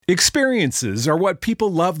Experiences are what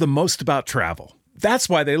people love the most about travel. That's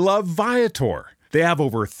why they love Viator. They have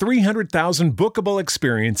over 300,000 bookable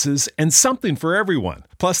experiences and something for everyone.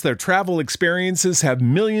 Plus, their travel experiences have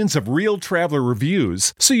millions of real traveler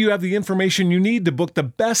reviews, so you have the information you need to book the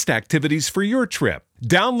best activities for your trip.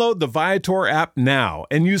 Download the Viator app now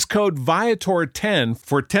and use code Viator10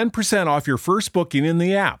 for 10% off your first booking in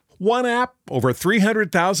the app. One app, over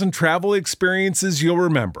 300,000 travel experiences you'll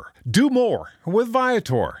remember. Do more with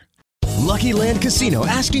Viator. Lucky Land Casino,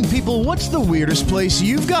 asking people, what's the weirdest place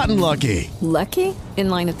you've gotten lucky? Lucky? In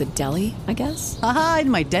line at the deli, I guess? Aha,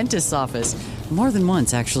 in my dentist's office. More than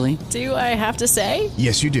once, actually. Do I have to say?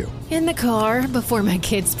 Yes, you do. In the car before my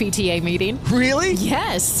kids' PTA meeting. Really?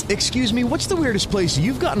 Yes. Excuse me, what's the weirdest place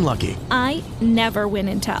you've gotten lucky? I never win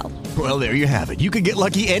and tell. Well, there you have it. You can get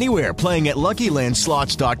lucky anywhere, playing at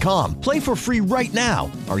LuckyLandSlots.com. Play for free right now.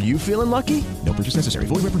 Are you feeling lucky? No purchase necessary.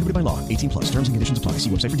 Void where prohibited by law. 18+. Terms and conditions apply. See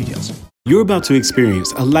website for details. You're about to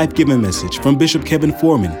experience a life-giving message from Bishop Kevin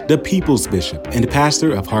Foreman, the People's Bishop and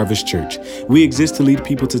pastor of Harvest Church. We exist to lead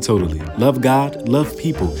people to totally love God, love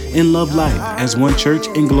people, and love life as one church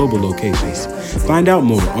in global locations. Find out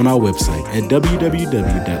more on our website at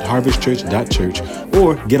www.harvestchurch.church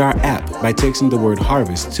or get our app by texting the word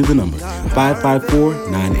HARVEST to the number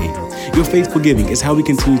 55498. Your faithful giving is how we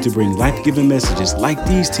continue to bring life-giving messages like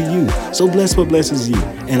these to you. So bless what blesses you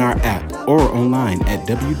in our app or online at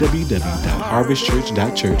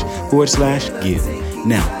www.harvestchurch.church/give.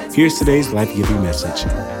 Now, here's today's life-giving message.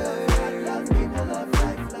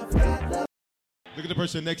 Look at the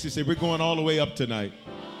person next to you. Say, we're going all the way up tonight.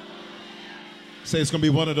 Say, it's going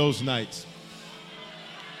to be one of those nights.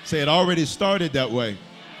 Say, it already started that way.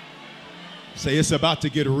 Say, it's about to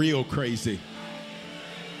get real crazy.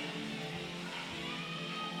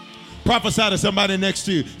 Prophesy to somebody next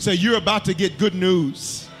to you. Say, you're about to get good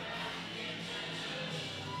news.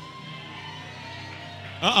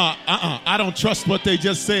 I don't trust what they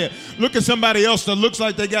just said. Look at somebody else that looks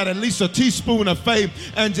like they got at least a teaspoon of faith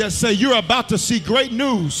and just say, you're about to see great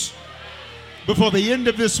news before the end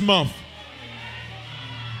of this month.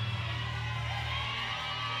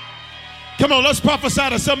 Come on, let's prophesy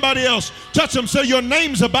to somebody else. Touch them, say your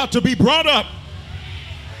name's about to be brought up.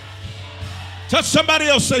 Touch somebody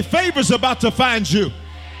else, say favor's about to find you.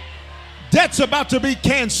 Debt's about to be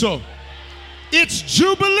canceled. It's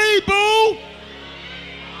Jubilee, boo.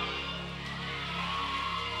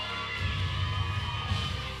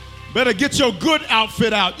 Better get your good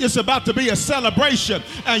outfit out. It's about to be a celebration,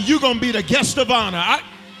 and you're going to be the guest of honor.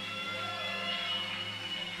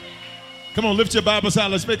 Come on, lift your Bibles out.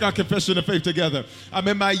 Let's make our confession of faith together. I'm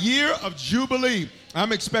in my year of Jubilee.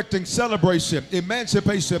 I'm expecting celebration,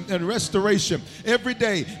 emancipation, and restoration every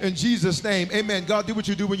day in Jesus' name. Amen. God, do what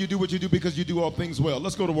you do when you do what you do because you do all things well.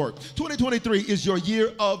 Let's go to work. 2023 is your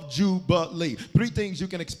year of Jubilee. 3 things you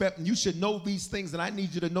can expect, and you should know these things, and I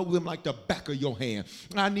need you to know them like the back of your hand.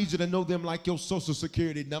 I need you to know them like your social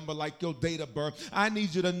security number, like your date of birth. I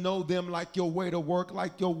need you to know them like your way to work,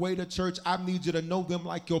 like your way to church. I need you to know them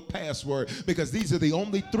like your password because these are the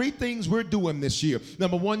only 3 things we're doing this year.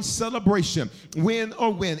 Number 1, celebration. Win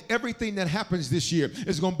or win. Everything that happens this year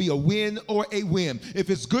is going to be a win or a win.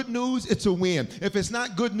 If it's good news, it's a win. If it's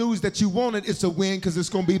not good news that you wanted, it's a win because it's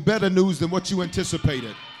going to be better news than what you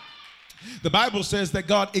anticipated. The Bible says that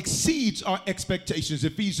God exceeds our expectations,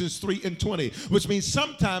 Ephesians 3:20, which means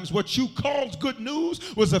sometimes what you called good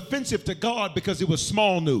news was offensive to God because it was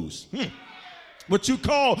small news. What you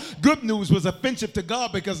call good news was offensive to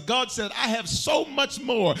God because God said, I have so much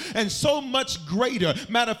more and so much greater.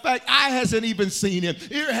 Matter of fact, eye hasn't even seen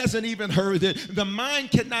it. Ear hasn't even heard it. The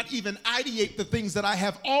mind cannot even ideate the things that I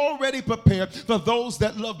have already prepared for those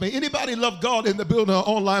that love me. Anybody love God in the building or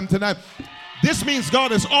online tonight? This means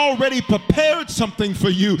God has already prepared something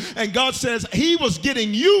for you. And God says he was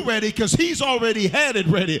getting you ready because he's already had it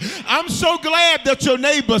ready. I'm so glad that your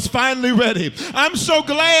neighbor's finally ready. I'm so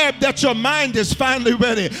glad that your mind is finally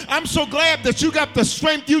ready. I'm so glad that you got the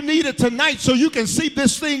strength you needed tonight so you can see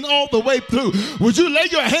this thing all the way through. Would you lay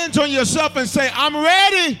your hands on yourself and say, I'm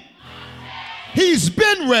ready? He's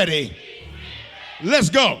been ready.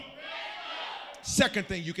 Let's go. Second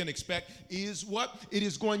thing you can expect is what? It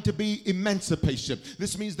is going to be emancipation.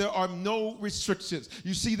 This means there are no restrictions.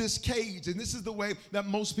 You see this cage, and this is the way that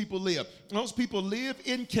most people live. Most people live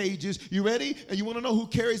in cages. You ready? And you want to know who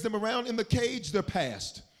carries them around in the cage? Their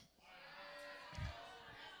past.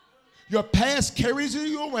 Your past carries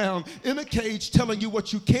you around in a cage telling you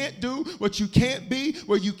what you can't do, what you can't be,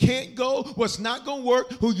 where you can't go, what's not going to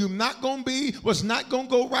work, who you're not going to be, what's not going to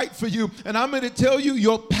go right for you. And I'm going to tell you,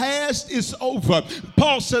 your past is over.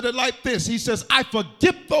 Paul said it like this. He says, I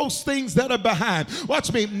forget those things that are behind.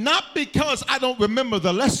 Watch me. Not because I don't remember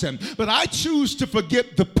the lesson, but I choose to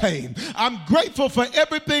forget the pain. I'm grateful for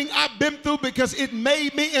everything I've been through because it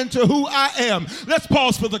made me into who I am. Let's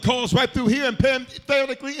pause for the calls right through here and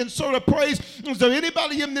parenthetically insert a praise. Is there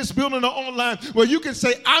anybody in this building or online where you can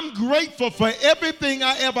say, I'm grateful for everything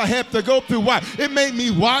I ever had to go through? Why? It made me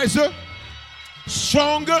wiser,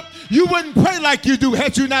 stronger. You wouldn't pray like you do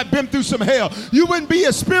had you not been through some hell. You wouldn't be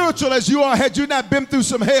as spiritual as you are had you not been through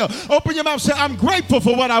some hell. Open your mouth and say, I'm grateful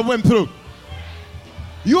for what I went through.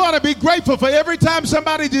 You ought to be grateful for every time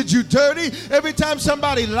somebody did you dirty, every time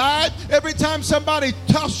somebody lied, every time somebody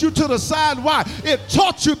tossed you to the side. Why? It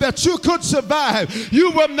taught you that you could survive.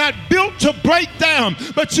 You were not built to break down,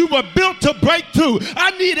 but you were built to break through.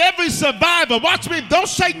 I need every survivor. Watch me. Don't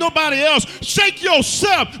shake nobody else. Shake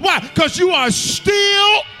yourself. Why? Because you are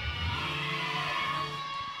still.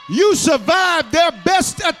 You survived their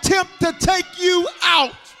best attempt to take you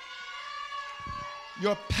out.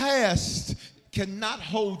 Your past cannot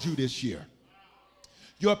hold you this year.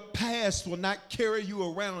 Your past will not carry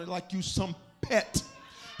you around like you some pet,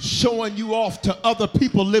 showing you off to other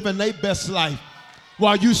people living their best life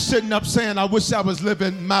while you sitting up saying, I wish I was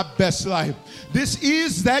living my best life. This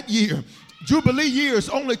is that year. Jubilee years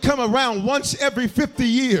only come around once every 50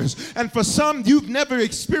 years. And for some, you've never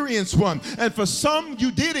experienced one. And for some,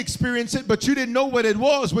 you did experience it, but you didn't know what it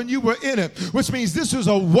was when you were in it, which means this is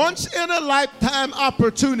a once-in-a-lifetime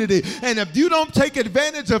opportunity. And if you don't take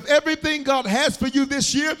advantage of everything God has for you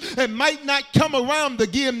this year, it might not come around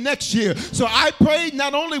again next year. So I pray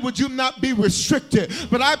not only would you not be restricted,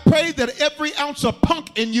 but I pray that every ounce of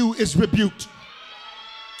punk in you is rebuked.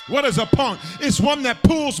 What is a punk? It's one that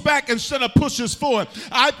pulls back instead of pushes forward.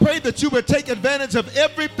 I pray that you would take advantage of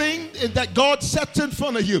everything that God sets in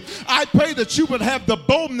front of you. I pray that you would have the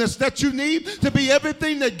boldness that you need to be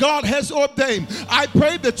everything that God has ordained. I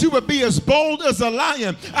pray that you would be as bold as a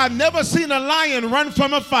lion. I've never seen a lion run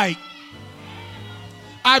from a fight.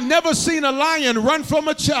 I've never seen a lion run from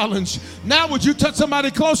a challenge. Now would you touch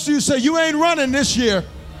somebody close to you and say, you ain't running this year.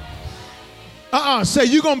 Say,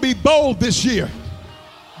 you're going to be bold this year.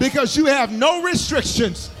 Because you have no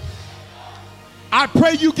restrictions. I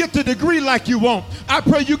pray you get the degree like you want. I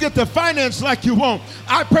pray you get the finance like you want.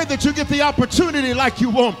 I pray that you get the opportunity like you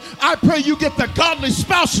want. I pray you get the godly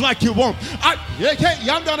spouse like you want. I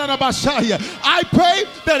pray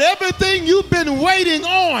that everything you've been waiting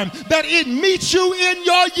on, that it meets you in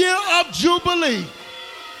your year of Jubilee.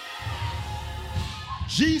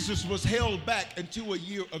 Jesus was held back into a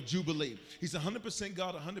year of Jubilee. He's 100%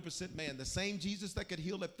 God, 100% man. The same Jesus that could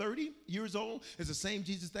heal at 30 years old is the same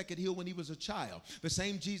Jesus that could heal when he was a child. The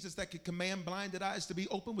same Jesus that could command blinded eyes to be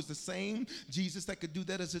open was the same Jesus that could do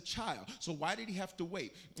that as a child. So why did he have to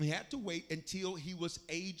wait? He had to wait until he was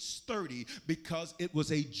age 30 because it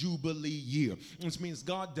was a Jubilee year. Which means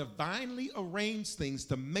God divinely arranged things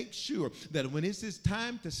to make sure that when it's his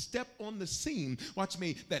time to step on the scene, watch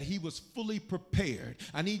me, that he was fully prepared.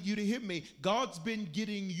 I need you to hear me. God's been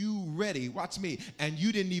getting you ready. Watch me. And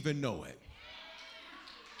you didn't even know it.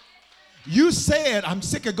 You said, I'm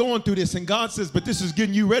sick of going through this. And God says, but this is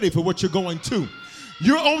getting you ready for what you're going to.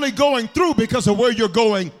 You're only going through because of where you're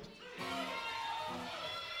going.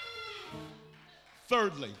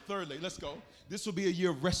 Thirdly, let's go. This will be a year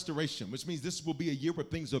of restoration, which means this will be a year where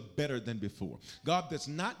things are better than before. God does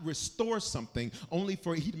not restore something only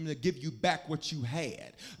for him to give you back what you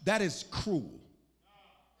had. That is cruel.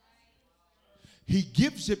 He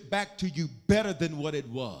gives it back to you better than what it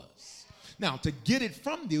was. Now, to get it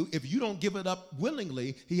from you, if you don't give it up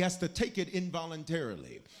willingly, he has to take it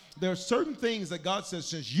involuntarily. There are certain things that God says,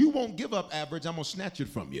 since you won't give up average, I'm going to snatch it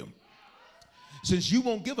from you. Since you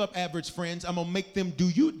won't give up average friends, I'm going to make them do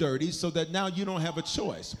you dirty so that now you don't have a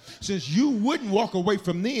choice. Since you wouldn't walk away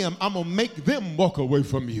from them, I'm going to make them walk away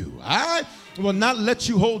from you. I will not let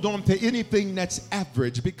you hold on to anything that's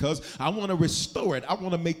average because I want to restore it. I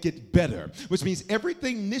want to make it better, which means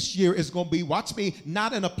everything this year is going to be, watch me,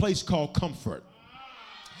 not in a place called comfort.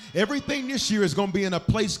 Everything this year is going to be in a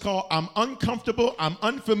place called I'm uncomfortable, I'm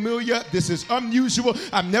unfamiliar, this is unusual,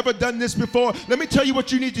 I've never done this before. Let me tell you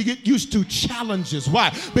what you need to get used to, challenges.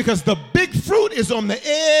 Why? Because the big fruit is on the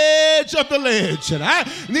edge of the ledge. And I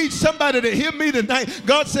need somebody to hear me tonight.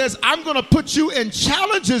 God says, I'm going to put you in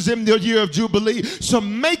challenges in the year of Jubilee to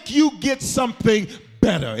make you get something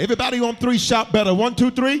better. Everybody on three, shout better. 1,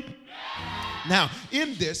 2, 3. Now,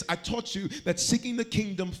 in this, I taught you that seeking the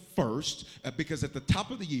kingdom first, because at the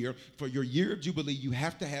top of the year, for your year of Jubilee, you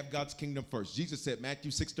have to have God's kingdom first. Jesus said,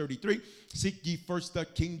 Matthew 6:33, seek ye first the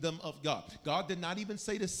kingdom of God. God did not even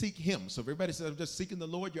say to seek him. So if everybody says, I'm just seeking the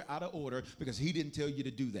Lord, you're out of order because he didn't tell you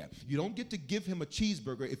to do that. You don't get to give him a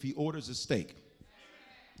cheeseburger if he orders a steak.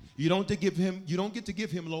 You don't get to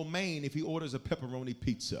give him lo mein if he orders a pepperoni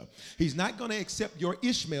pizza. He's not going to accept your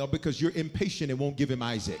Ishmael because you're impatient and won't give him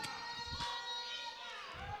Isaac.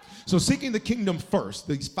 So seeking the kingdom first,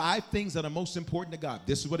 these 5 things that are most important to God.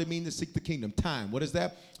 This is what it means to seek the kingdom. Time, what is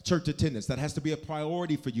that? Church attendance. That has to be a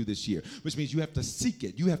priority for you this year, which means you have to seek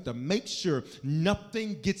it. You have to make sure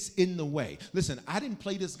nothing gets in the way. Listen, I didn't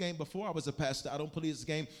play this game before I was a pastor. I don't play this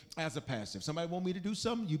game as a pastor. If somebody want me to do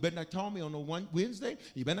something, you better not call me on no Wednesday.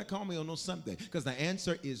 You better not call me on no Sunday, because the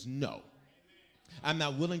answer is no. I'm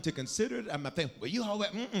not willing to consider it. I'm not thinking, well, you hold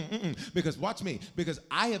that, because watch me, because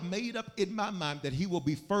I have made up in my mind that he will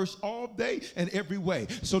be first all day and every way.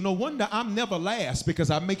 So no wonder I'm never last,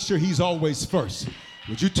 because I make sure he's always first.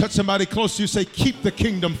 Would you touch somebody close to you, say, keep the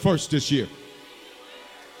kingdom first this year?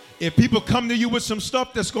 If people come to you with some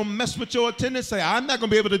stuff that's going to mess with your attendance, say, I'm not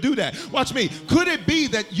going to be able to do that. Watch me. Could it be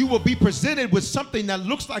that you will be presented with something that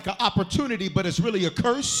looks like an opportunity, but it's really a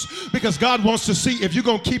curse? Because God wants to see if you're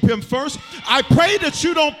going to keep him first. I pray that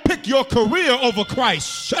you don't pick your career over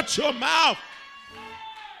Christ. Shut your mouth.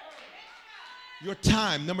 Your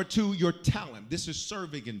time. Number 2, your talent. This is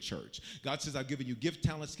serving in church. God says, I've given you gift,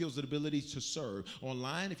 talent, skills, and abilities to serve.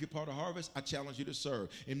 Online, if you're part of Harvest, I challenge you to serve.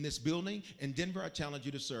 In this building, in Denver, I challenge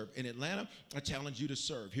you to serve. In Atlanta, I challenge you to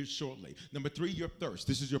serve. Here's shortly. Number 3, your thirst.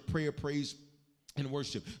 This is your prayer, praise, and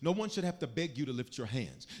worship. No one should have to beg you to lift your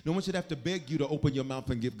hands. No one should have to beg you to open your mouth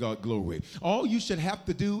and give God glory. All you should have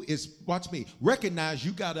to do is, watch me, recognize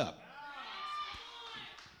you got up.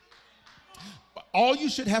 All you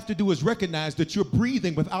should have to do is recognize that you're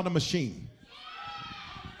breathing without a machine.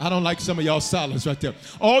 I don't like some of y'all silence right there.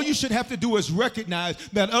 All you should have to do is recognize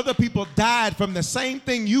that other people died from the same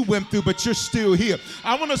thing you went through, but you're still here.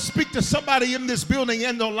 I want to speak to somebody in this building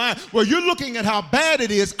and online where you're looking at how bad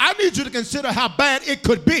it is. I need you to consider how bad it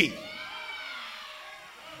could be.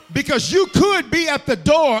 Because you could be at the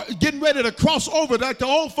door getting ready to cross over, like the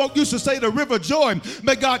old folk used to say, the River Jordan.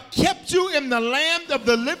 But God kept you in the land of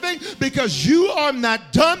the living because you are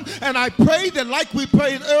not done. And I pray that, like we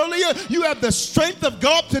prayed earlier, you have the strength of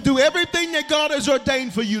God to do everything that God has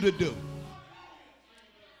ordained for you to do.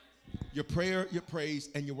 Your prayer, your praise,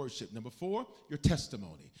 and your worship. Number 4, your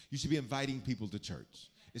testimony. You should be inviting people to church.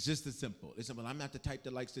 It's just as simple. It's simple. I'm not the type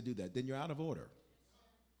that likes to do that. Then you're out of order.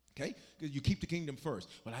 Okay? Because you keep the kingdom first.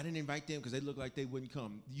 Well, I didn't invite them because they looked like they wouldn't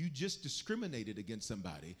come. You just discriminated against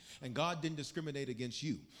somebody, and God didn't discriminate against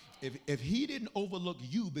you. If he didn't overlook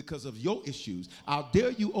you because of your issues, how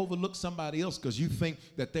dare you overlook somebody else because you think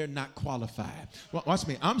that they're not qualified? Well, watch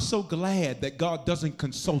me. I'm so glad that God doesn't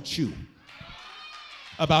consult you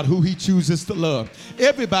about who he chooses to love.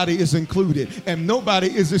 Everybody is included, and nobody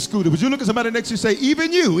is excluded. Would you look at somebody next to you and say,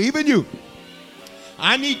 even you, even you.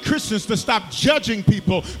 I need Christians to stop judging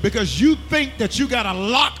people because you think that you got a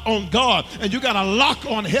lock on God and you got a lock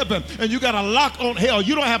on heaven and you got a lock on hell.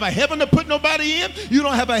 You don't have a heaven to put nobody in. You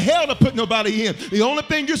don't have a hell to put nobody in. The only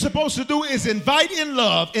thing you're supposed to do is invite and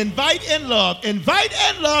love, invite and love, invite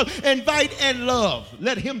and love, invite and love.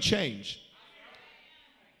 Let him change.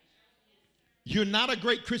 You're not a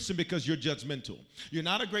great Christian because you're judgmental. You're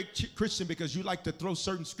not a great Christian because you like to throw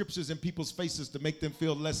certain scriptures in people's faces to make them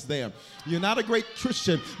feel less than. You're not a great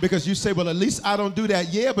Christian because you say, well, at least I don't do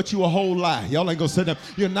that. Yeah, but you a whole lie. Y'all ain't gonna say that.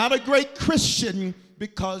 You're not a great Christian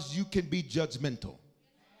because you can be judgmental.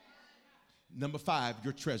 Number 5,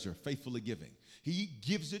 your treasure, faithfully giving. He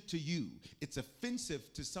gives it to you. It's offensive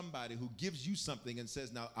to somebody who gives you something and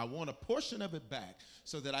says, now, I want a portion of it back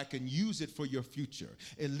so that I can use it for your future.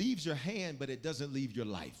 It leaves your hand, but it doesn't leave your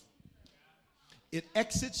life. It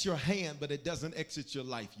exits your hand, but it doesn't exit your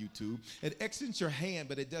life, YouTube. It exits your hand,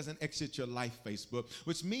 but it doesn't exit your life, Facebook,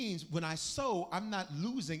 which means when I sow, I'm not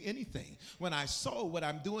losing anything. When I sow, what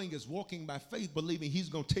I'm doing is walking by faith, believing he's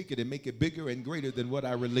going to take it and make it bigger and greater than what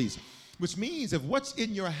I release. Which means if what's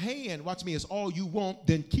in your hand, watch me, is all you want,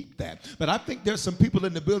 then keep that. But I think there's some people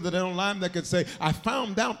in the building and online that can say, I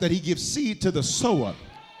found out that he gives seed to the sower.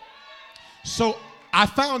 So I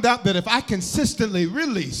found out that if I consistently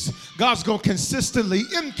release, God's going to consistently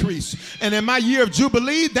increase. And in my year of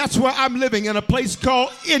Jubilee, that's where I'm living, in a place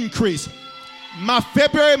called increase. My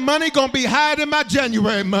February money going to be higher than my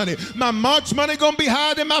January money. My March money going to be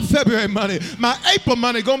higher than my February money. My April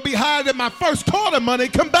money going to be higher than my first quarter money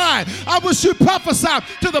combined. I wish you prophesy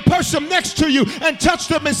to the person next to you and touch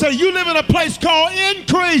them and say, you live in a place called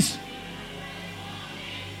increase.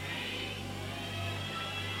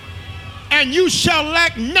 and you shall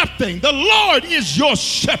lack nothing. The Lord is your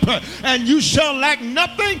shepherd, and you shall lack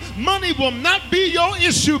nothing. Money will not be your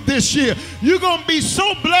issue this year. You're going to be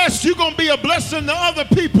so blessed, you're going to be a blessing to other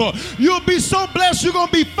people. You'll be so blessed, you're going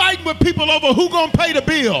to be fighting with people over who's going to pay the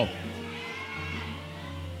bill.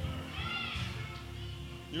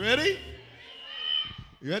 You ready?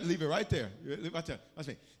 You ready? Leave it right there. Leave it right there. Watch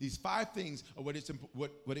me. These 5 things are what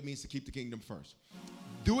it means to keep the kingdom first.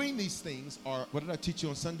 Doing these things are, what did I teach you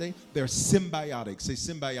on Sunday? They're symbiotic. Say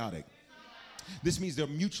symbiotic. This means they're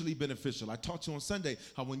mutually beneficial. I taught you on Sunday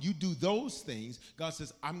how when you do those things, God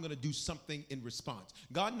says, I'm going to do something in response.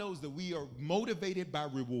 God knows that we are motivated by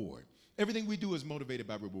reward. Everything we do is motivated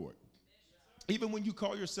by reward. Even when you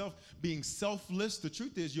call yourself being selfless, the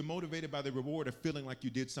truth is you're motivated by the reward of feeling like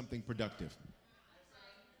you did something productive.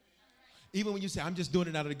 Even when you say, I'm just doing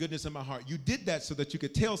it out of the goodness of my heart, you did that so that you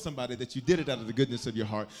could tell somebody that you did it out of the goodness of your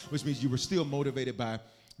heart, which means you were still motivated by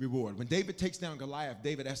reward. When David takes down Goliath,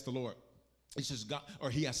 David asked the Lord, he says,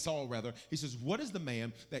 he asked Saul rather, he says, what is the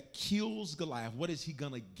man that kills Goliath? What is he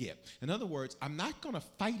going to get? In other words, I'm not going to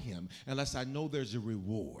fight him unless I know there's a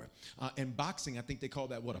reward. In boxing, I think they call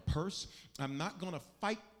that, a purse? I'm not going to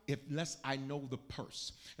fight unless I know the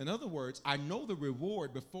purse. In other words, I know the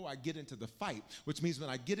reward before I get into the fight, which means when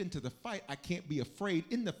I get into the fight, I can't be afraid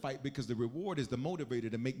in the fight because the reward is the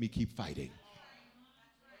motivator to make me keep fighting.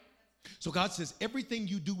 So God says everything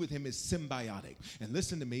you do with him is symbiotic. And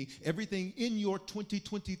listen to me, everything in your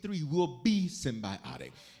 2023 will be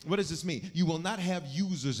symbiotic. What does this mean? You will not have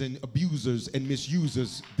users and abusers and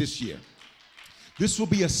misusers this year. This will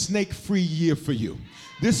be a snake-free year for you.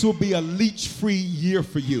 This will be a leech-free year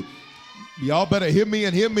for you. Y'all better hear me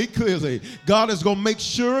and hear me clearly. God is going to make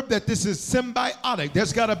sure that this is symbiotic.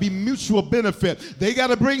 There's got to be mutual benefit. They got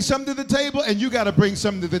to bring something to the table, and you got to bring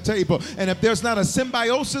something to the table. And if there's not a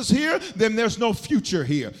symbiosis here, then there's no future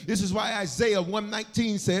here. This is why Isaiah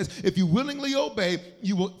 1:19 says, if you willingly obey,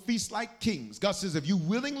 you will feast like kings. God says, if you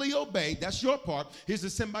willingly obey, that's your part. Here's the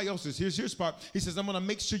symbiosis. Here's your part. He says, I'm going to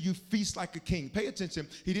make sure you feast like a king. Pay attention.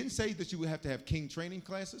 He didn't say that you would have to have king training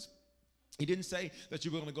classes. He didn't say that you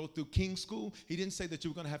were going to go through king school. He didn't say that you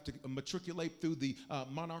were going to have to matriculate through the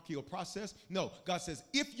monarchical process. No, God says,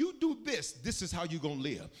 if you do this, this is how you're going to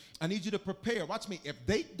live. I need you to prepare. Watch me. If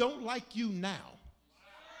they don't like you now,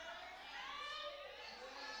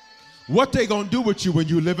 what they going to do with you when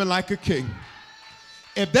you're living like a king?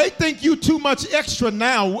 If they think you too much extra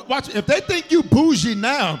now, watch. If they think you bougie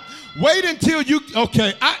now, wait until you,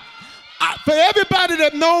 okay, for everybody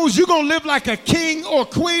that knows you're going to live like a king or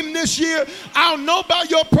queen this year, I'll know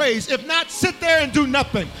about your praise. If not, sit there and do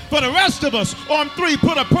nothing. For the rest of us, on 3,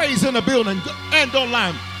 put a praise in the building and don't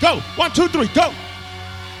lie. Go. 1, 2, 3, go.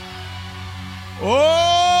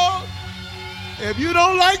 Oh, if you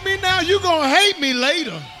don't like me now, you're going to hate me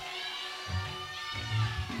later.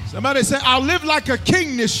 Somebody say, I'll live like a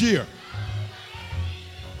king this year.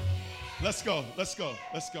 Let's go.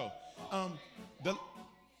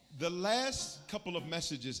 The last couple of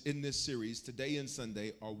messages in this series, today and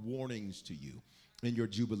Sunday, are warnings to you in your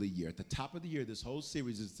Jubilee year. At the top of the year, this whole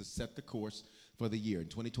series is to set the course for the year. In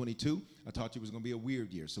 2022, I taught you it was going to be a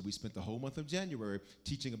weird year, so we spent the whole month of January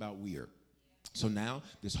teaching about weird. So now,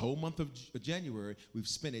 this whole month of January, we've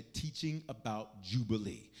spent it teaching about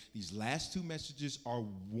Jubilee. These last 2 messages are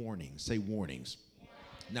warnings. Say warnings.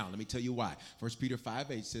 Now, let me tell you why. 1 Peter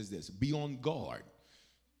 5:8 says this, be on guard.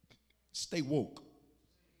 Stay woke.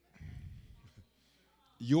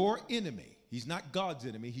 Your enemy, he's not God's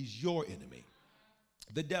enemy, he's your enemy.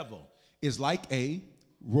 The devil is like a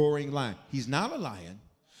roaring lion. He's not a lion,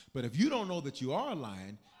 but if you don't know that you are a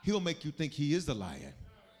lion, he'll make you think he is a lion.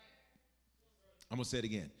 I'm going to say it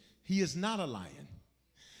again. He is not a lion.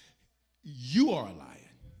 You are a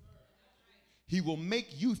lion. He will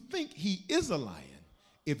make you think he is a lion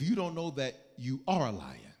if you don't know that you are a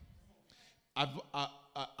lion.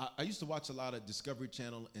 I used to watch a lot of Discovery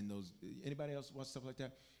Channel and those. Anybody else watch stuff like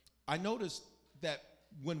that? I noticed that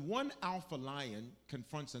when one alpha lion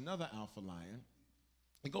confronts another alpha lion,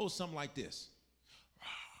 it goes something like this.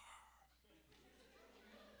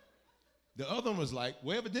 The other one was like,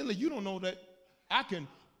 well, evidently you don't know that I can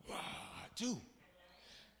too.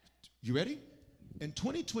 You ready? In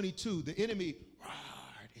 2022, the enemy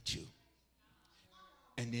roared at you.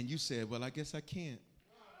 And then you said, well, I guess I can't.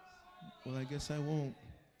 Well, I guess I won't.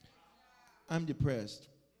 I'm depressed.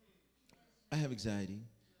 I have anxiety.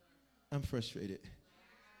 I'm frustrated.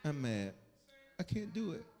 I'm mad. I can't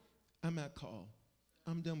do it. I'm at call.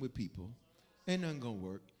 I'm done with people. Ain't nothing gonna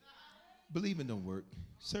work. Believing don't work.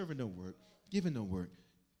 Serving don't work. Giving don't work.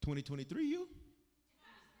 2023, you?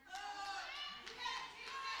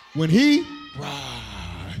 When he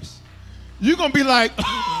rise, you're going to be like,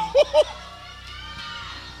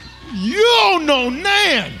 you don't know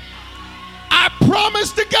nan. I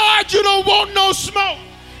promise to God you don't want no smoke.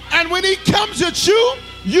 And when he comes at you,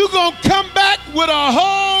 you're going to come back with a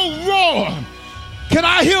whole roar. Can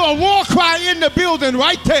I hear a war cry in the building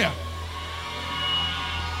right there?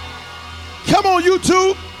 Come on,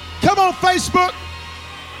 YouTube. Come on, Facebook.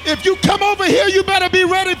 If you come over here, you better be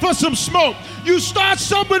ready for some smoke. You start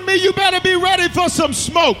something with me, you better be ready for some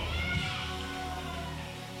smoke.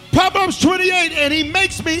 Proverbs 28, and he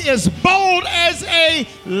makes me as bold as a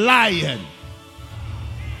lion.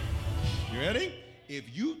 You ready?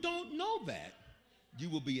 If you don't know that, you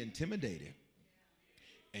will be intimidated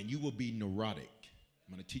and you will be neurotic.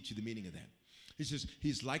 I'm going to teach you the meaning of that. He says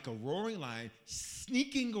he's like a roaring lion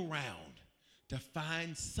sneaking around to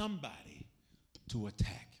find somebody to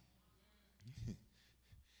attack.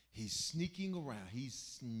 He's sneaking around. He's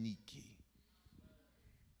sneaky.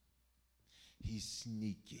 He's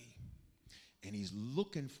sneaky. And he's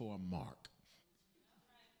looking for a mark.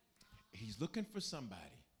 He's looking for somebody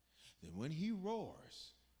that when he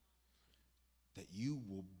roars, that you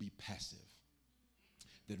will be passive.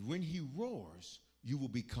 That when he roars, you will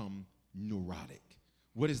become neurotic.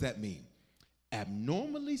 What does that mean?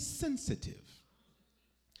 Abnormally sensitive,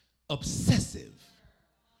 obsessive,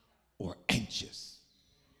 or anxious.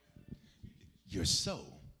 You're so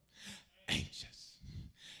anxious.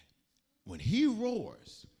 When he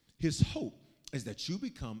roars, his hope is that you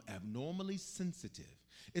become abnormally sensitive.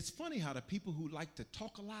 It's funny how the people who like to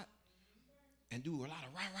talk a lot and do a lot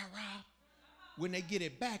of rah, rah, rah, when they get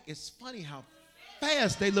it back, it's funny how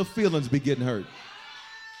fast their little feelings be getting hurt.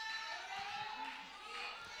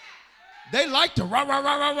 They like to rah, rah,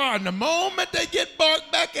 rah, rah, rah, and the moment they get barked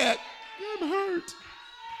back at, I'm hurt.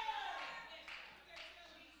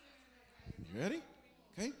 You ready?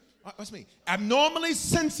 Okay. What's me? Abnormally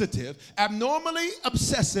sensitive, abnormally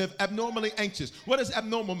obsessive, abnormally anxious. What does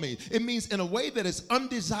abnormal mean? It means in a way that is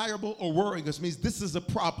undesirable or worrying. It means this is a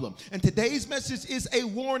problem. And today's message is a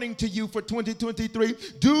warning to you for 2023.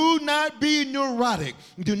 Do not be neurotic.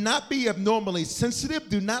 Do not be abnormally sensitive.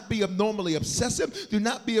 Do not be abnormally obsessive. Do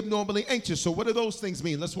not be abnormally anxious. So what do those things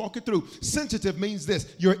mean? Let's walk it through. Sensitive means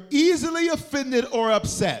this. You're easily offended or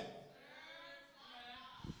upset.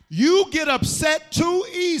 You get upset too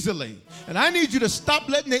easily. And I need you to stop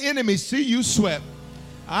letting the enemy see you sweat.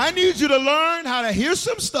 I need you to learn how to hear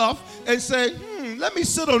some stuff and say, let me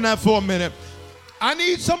sit on that for a minute. I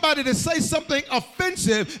need somebody to say something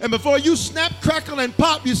offensive, and before you snap, crackle, and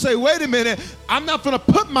pop, you say, wait a minute, I'm not going to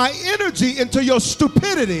put my energy into your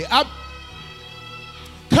stupidity.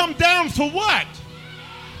 Come down for what?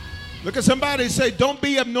 Look at somebody and say, don't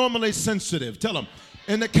be abnormally sensitive. Tell them.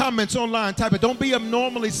 In the comments online, type it. Don't be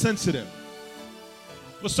abnormally sensitive.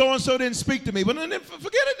 Well, so-and-so didn't speak to me. Well, then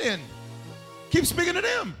forget it then. Keep speaking to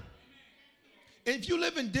them. And if you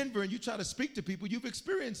live in Denver and you try to speak to people, you've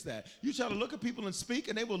experienced that. You try to look at people and speak,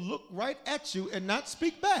 and they will look right at you and not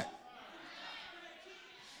speak back.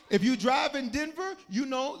 If you drive in Denver, you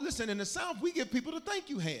know, listen, in the South, we give people the thank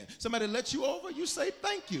you hand. Somebody lets you over, you say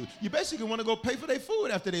thank you. You basically want to go pay for their food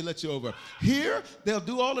after they let you over. Here, they'll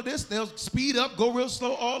do all of this. They'll speed up, go real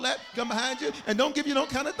slow, all that, come behind you, and don't give you no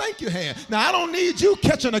kind of thank you hand. Now, I don't need you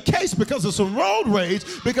catching a case because of some road rage,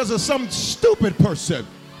 because of some stupid person.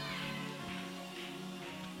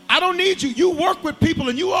 I don't need you. You work with people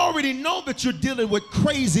and you already know that you're dealing with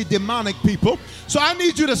crazy demonic people. So I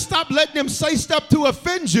need you to stop letting them say stuff to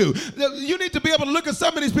offend you. You need to be able to look at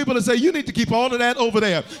some of these people and say, you need to keep all of that over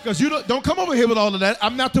there. Because you don't come over here with all of that.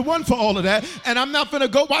 I'm not the one for all of that. And I'm not going to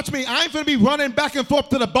go, watch me, I ain't going to be running back and forth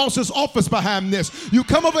to the boss's office behind this. You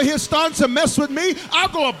come over here starting to mess with me, I'll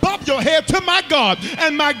go above your head to my God.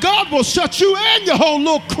 And my God will shut you and your whole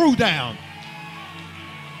little crew down.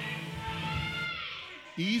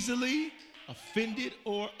 Easily offended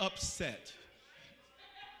or upset.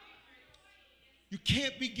 You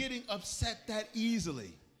can't be getting upset that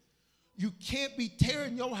easily. You can't be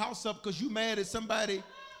tearing your house up because you're mad at somebody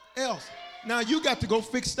else. Now you got to go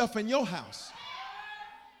fix stuff in your house.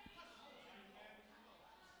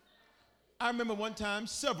 I remember one time,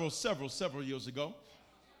 several years ago,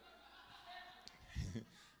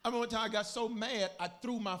 I remember one time I got so mad, I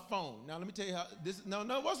threw my phone. Now, let me tell you how this, no,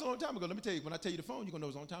 it wasn't a long time ago. Let me tell you, when I tell you the phone, you're going to know it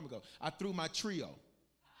was a long time ago. I threw my Trio.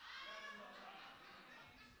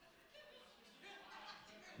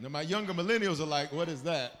 Now, my younger millennials are like, what is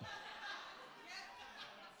that?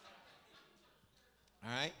 All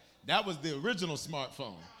right? That was the original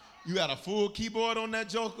smartphone. You had a full keyboard on that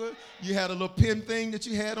joker. You had a little pen thing that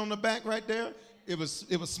you had on the back right there. It was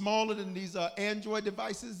smaller than these Android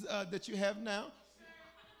devices that you have now.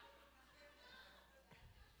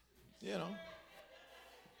 You know,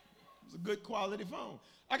 it was a good quality phone.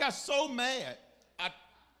 I got so mad, I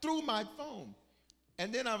threw my phone.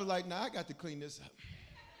 And then I was like, nah, I got to clean this up.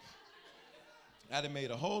 I done made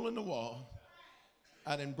a hole in the wall.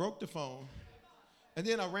 I done broke the phone. And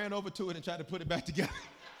then I ran over to it and tried to put it back together.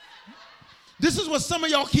 This is what some of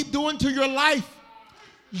y'all keep doing to your life.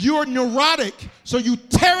 You're neurotic, so you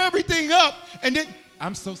tear everything up, and then,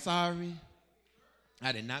 I'm so sorry.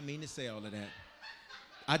 I did not mean to say all of that.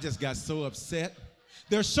 I just got so upset.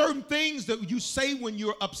 There are certain things that you say when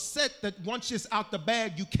you're upset that once it's out the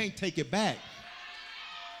bag, you can't take it back.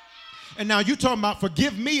 And now you're talking about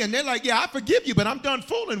forgive me, and they're like, yeah, I forgive you, but I'm done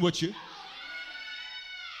fooling with you.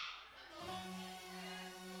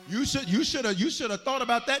 You should have thought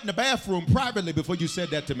about that in the bathroom privately before you said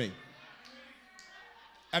that to me.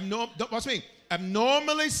 Watch me.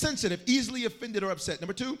 Abnormally sensitive, easily offended or upset.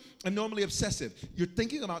 Number 2, abnormally obsessive. You're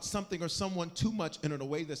thinking about something or someone too much and in a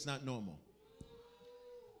way that's not normal.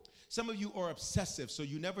 Some of you are obsessive, so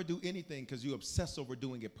you never do anything because you obsess over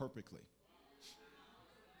doing it perfectly.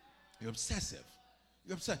 You're obsessive.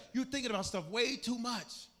 You're thinking about stuff way too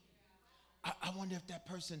much. I wonder if that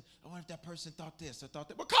person thought this or thought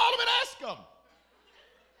that. Well, call them and ask them.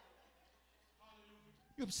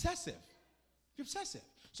 You're obsessive. You're obsessive.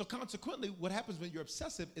 So consequently, what happens when you're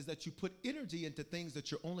obsessive is that you put energy into things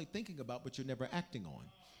that you're only thinking about but you're never acting on.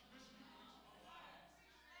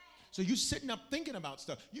 So you're sitting up thinking about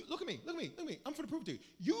stuff. Look at me. I'm going to prove it to you.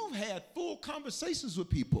 You've had full conversations with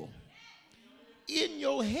people in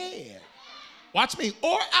your head. Watch me.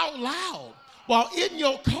 Or out loud. While in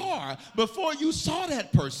your car before you saw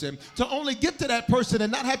that person, to only get to that person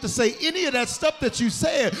and not have to say any of that stuff that you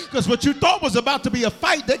said, because what you thought was about to be a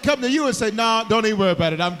fight, they come to you and say, nah, don't even worry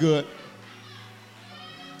about it, I'm good.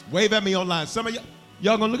 Wave at me online. Some of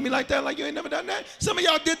y'all gonna look at me like that, like you ain't never done that? Some of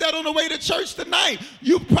y'all did that on the way to church tonight.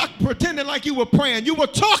 You pretended like you were praying. You were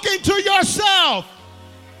talking to yourself.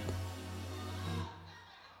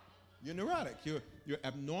 You're neurotic. You're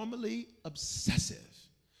abnormally obsessive.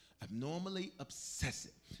 Abnormally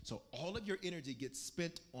obsessive. So all of your energy gets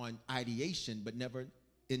spent on ideation but never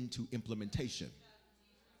into implementation.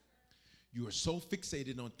 You are so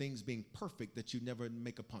fixated on things being perfect that you never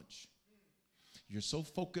make a punch. You're so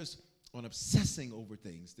focused on obsessing over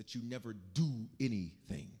things that you never do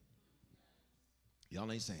anything.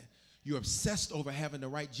 Y'all ain't saying. You're obsessed over having the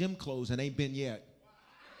right gym clothes and ain't been yet.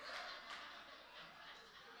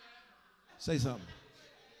 Say something.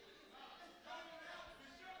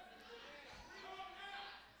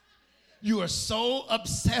 You are so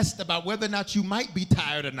obsessed about whether or not you might be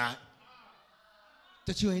tired or not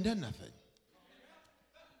that you ain't done nothing.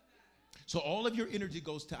 So all of your energy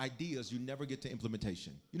goes to ideas. You never get to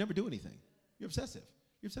implementation. You never do anything. You're obsessive.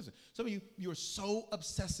 Some of you're so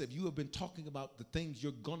obsessive. You have been talking about the things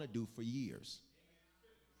you're going to do for years.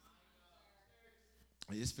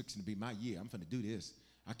 It's fixing to be my year. I'm going to do this.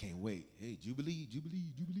 I can't wait. Hey, Jubilee.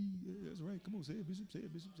 Yeah, that's right. Come on, say it,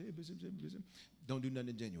 Bishop. Don't do nothing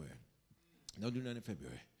in January. Don't do nothing in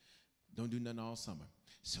February. Don't do nothing all summer.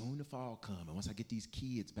 Soon the fall come, and once I get these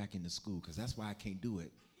kids back into school, because that's why I can't do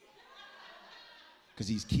it. Because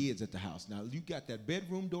these kids at the house. Now, you got that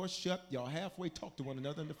bedroom door shut. Y'all halfway talk to one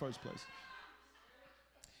another in the first place.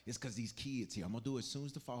 It's because these kids here. I'm going to do it as soon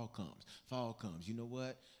as the fall comes. Fall comes. You know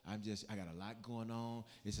what? I got a lot going on.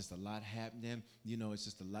 It's just a lot happening. It's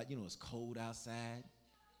just a lot. It's cold outside.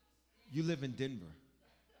 You live in Denver.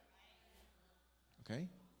 Okay?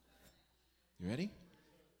 You ready?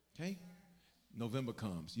 Okay? November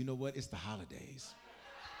comes. You know what? It's the holidays.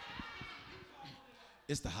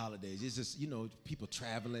 It's the holidays. It's just, people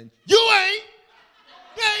traveling. You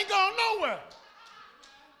ain't going nowhere.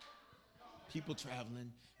 People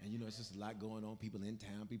traveling, and it's just a lot going on. People in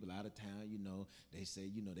town, people out of town. They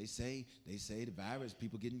say the virus,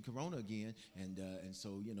 people getting corona again, and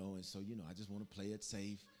so I just want to play it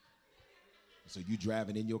safe. So you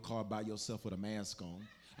driving in your car by yourself with a mask on.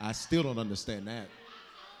 I still don't understand that.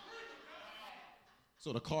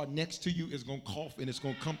 So the car next to you is going to cough and it's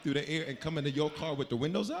going to come through the air and come into your car with the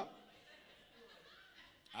windows up?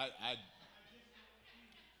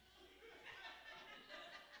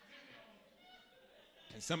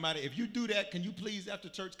 Can somebody, if you do that, can you please after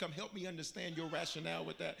church come help me understand your rationale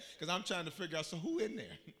with that? Because I'm trying to figure out, so who in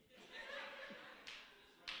there?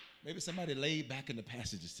 Maybe somebody laid back in the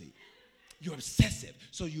passenger seat. You're obsessive.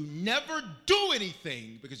 So you never do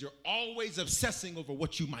anything because you're always obsessing over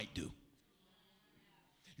what you might do.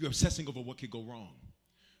 You're obsessing over what could go wrong.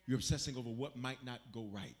 You're obsessing over what might not go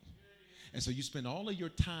right. And so you spend all of your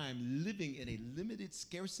time living in a limited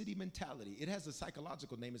scarcity mentality. It has a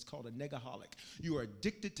psychological name. It's called a negaholic. You are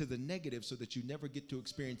addicted to the negative so that you never get to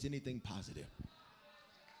experience anything positive.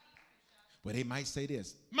 Well, they might say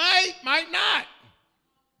this. Might not.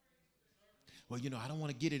 Well, I don't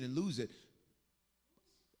want to get it and lose it.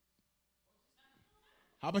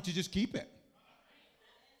 How about you just keep it?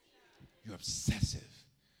 You're obsessive.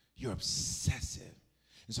 You're obsessive.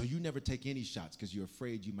 And so you never take any shots because you're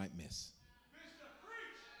afraid you might miss.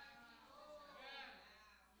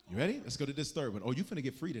 You ready? Let's go to this third one. Oh, you finna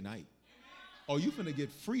get free tonight. Oh, you finna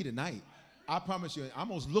get free tonight. I promise you, I'm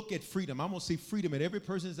going to look at freedom. I'm going to see freedom in every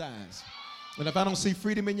person's eyes. And if I don't see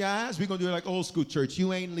freedom in your eyes, we're going to do it like old school church.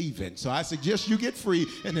 You ain't leaving. So I suggest you get free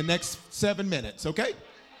in the next 7 minutes, okay?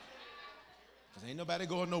 Because ain't nobody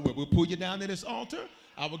going nowhere. We'll pull you down to this altar.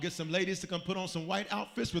 I will get some ladies to come put on some white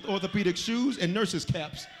outfits with orthopedic shoes and nurses'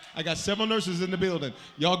 caps. I got several nurses in the building.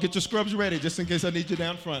 Y'all get your scrubs ready just in case I need you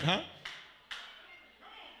down front, huh?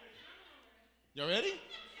 Y'all ready?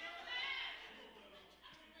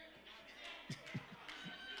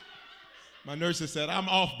 My nurses said, I'm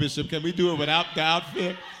off, Bishop. Can we do it without the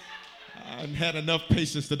outfit? I haven't had enough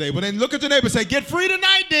patience today. But then look at your neighbor and say, get free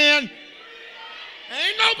tonight, then.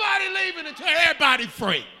 Ain't nobody leaving until everybody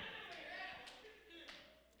free.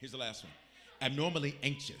 Here's the last one. Abnormally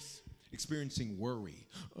anxious, experiencing worry,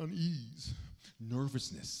 unease,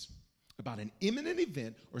 nervousness about an imminent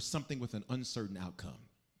event or something with an uncertain outcome.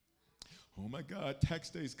 Oh my God, tax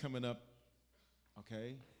day's coming up.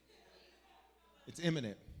 Okay? It's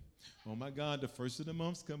imminent. Oh my God, the first of the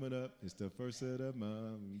month's coming up. It's the first of the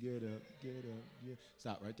month. Get up, get up, get up.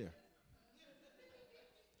 Stop right there.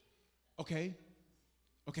 Okay.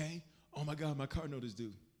 Oh my God, my car note is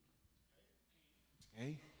due.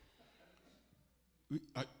 Okay.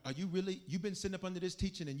 Are you really, you've been sitting up under this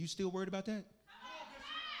teaching and you still worried about that?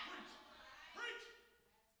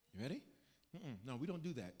 You ready? No, we don't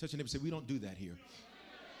do that. Touch your neighbor and say, we don't do that here.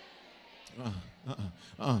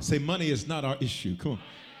 Say, money is not our issue. Come on.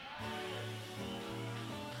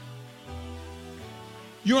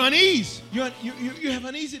 You're uneasy. You have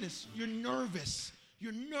uneasiness. You're nervous.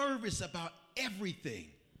 You're nervous about everything.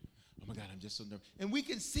 Oh my God, I'm just so nervous. And we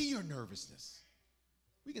can see your nervousness.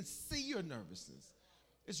 We can see your nervousness.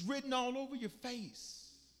 It's written all over your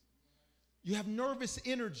face. You have nervous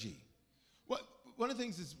energy. One of the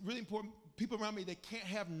things that's really important, people around me, they can't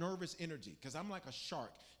have nervous energy because I'm like a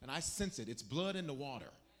shark and I sense it. It's blood in the water.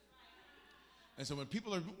 And so when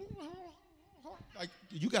people are like,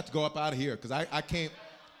 you got to go up out of here because I can't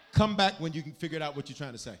come back when you can figure out what you're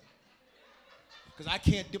trying to say. Because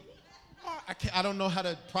I don't know how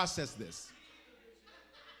to process this.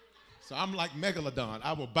 So I'm like Megalodon.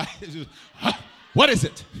 I will bite it. What is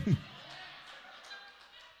it?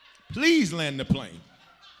 Please land the plane.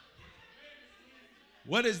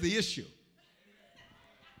 What is the issue?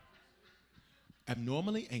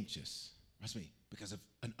 Abnormally anxious, trust me, because of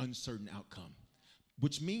an uncertain outcome.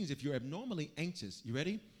 Which means if you're abnormally anxious, you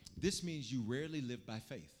ready? This means you rarely live by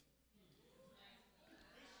faith.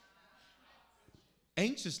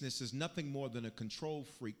 Anxiousness is nothing more than a control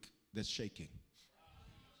freak that's shaking.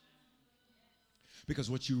 Because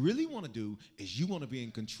what you really want to do is you want to be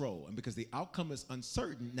in control. And because the outcome is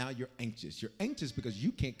uncertain, now you're anxious. You're anxious because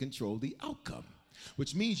you can't control the outcome.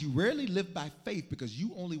 Which means you rarely live by faith because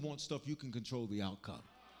you only want stuff you can control the outcome.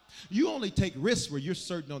 You only take risks where you're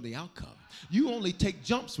certain on the outcome. You only take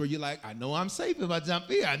jumps where you're like, I know I'm safe if I jump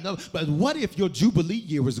here. I know. But what if your Jubilee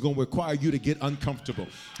year was going to require you to get uncomfortable?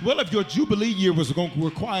 What if your Jubilee year was going to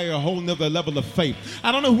require a whole nother level of faith?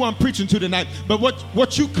 I don't know who I'm preaching to tonight, but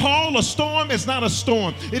what you call a storm is not a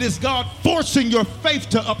storm. It is God forcing your faith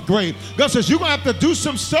to upgrade. God says you're going to have to do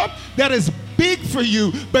some stuff that is big for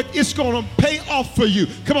you, but it's going to pay off for you.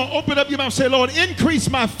 Come on, open up your mouth and say, Lord, increase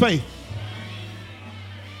my faith.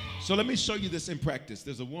 So let me show you this in practice.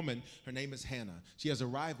 There's a woman, her name is Hannah. She has a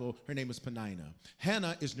rival, her name is Penina.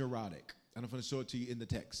 Hannah is neurotic. And I'm going to show it to you in the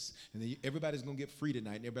text. And then everybody's going to get free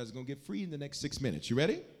tonight, and everybody's going to get free in the next 6 minutes. You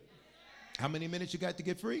ready? How many minutes you got to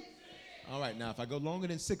get free? All right, now if I go longer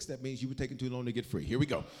than 6, that means you were taking too long to get free. Here we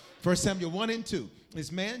go. 1 Samuel 1 and 2.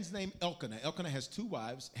 This man's name Elkanah. Elkanah has 2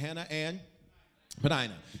 wives, Hannah and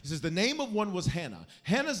Penina. It says the name of one was Hannah.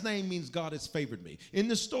 Hannah's name means God has favored me. In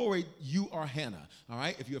the story, you are Hannah. All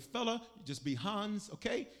right. If you're a fella, just be Hans.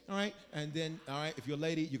 Okay. All right. And then, all right. If you're a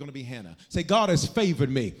lady, you're going to be Hannah. Say, God has favored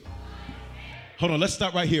me. Hold on. Let's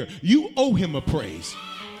start right here. You owe him a praise.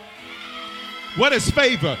 What is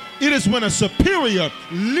favor? It is when a superior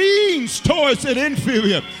leans towards an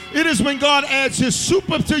inferior. It is when God adds his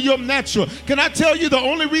super to your natural. Can I tell you the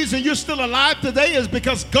only reason you're still alive today is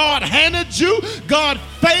because God handed you, God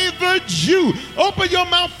favored you. Open your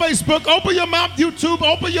mouth, Facebook. Open your mouth, YouTube.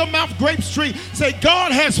 Open your mouth, Grape Street. Say,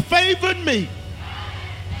 God has favored me.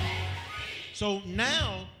 So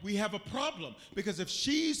now we have a problem, because if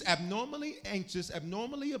she's abnormally anxious,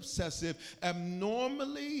 abnormally obsessive,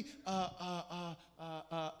 abnormally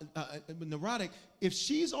neurotic, if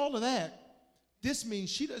she's all of that, this means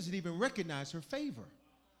she doesn't even recognize her favor.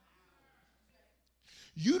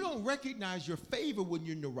 You don't recognize your favor when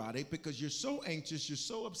you're neurotic because you're so anxious, you're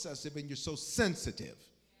so obsessive, and you're so sensitive.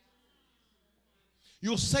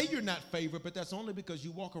 You'll say you're not favored, but that's only because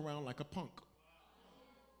you walk around like a punk.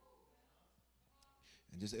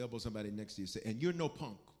 And just elbow somebody next to you. Say, and you're no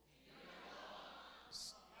punk.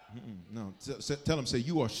 No, tell them, say,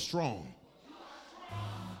 you are strong.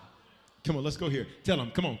 Come on, let's go here. Tell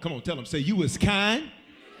them, come on, tell them. Say, you is kind.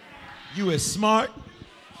 You is smart.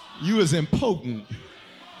 You is impotent.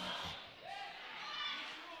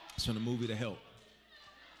 It's from the movie The Help.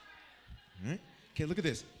 All right? Okay, look at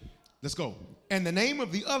this. Let's go. And the name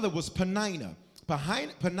of the other was Penina.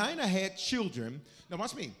 Penina had children. Now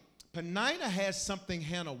watch me. Penina has something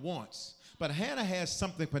Hannah wants, but Hannah has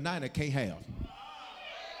something Penina can't have.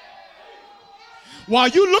 While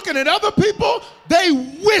you're looking at other people, they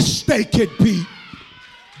wish they could be.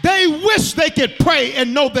 They wish they could pray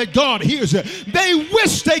and know that God hears it. They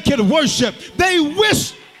wish they could worship. They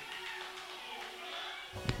wish.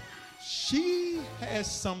 She has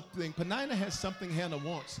something, Penina has something Hannah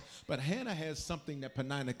wants, but Hannah has something that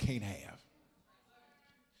Penina can't have.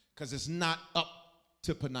 Because it's not up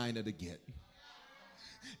to Penina to get.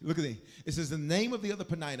 Look at it. It says the name of the other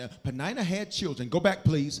Penina. Penina had children. Go back,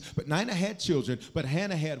 please. Penina had children, but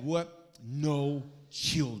Hannah had what? No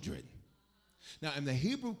children. Now, in the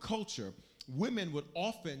Hebrew culture, women would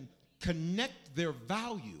often connect their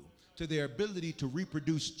value to their ability to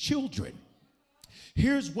reproduce children.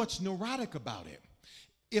 Here's what's neurotic about it.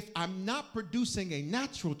 If I'm not producing a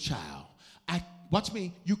natural child, watch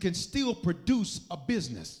me, you can still produce a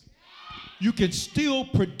business. You can still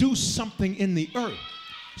produce something in the earth.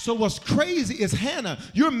 So what's crazy is, Hannah,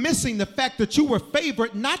 you're missing the fact that you were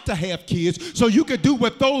favored not to have kids so you could do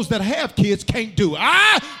what those that have kids can't do.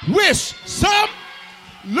 I wish some,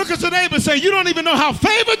 look at your neighbor and say, you don't even know how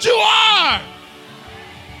favored you are.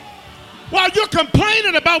 While you're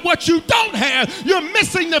complaining about what you don't have, you're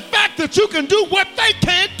missing the fact that you can do what they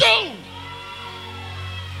can't do.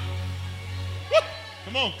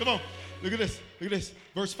 Woo. Come on. Look at this.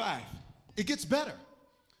 Verse 5. It gets better.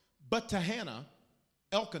 But to Hannah,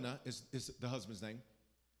 Elkanah is the husband's name.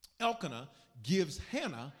 Elkanah gives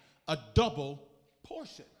Hannah a double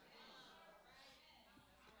portion.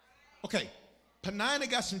 Okay, Penina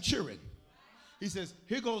got some cheering. He says,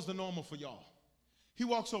 here goes the normal for y'all. He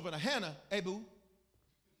walks over to Hannah, hey boo,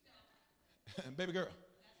 baby girl.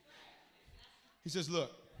 He says,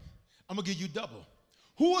 look, I'm gonna give you double.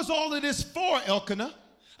 Who is all of this for, Elkanah?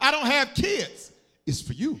 I don't have kids. It's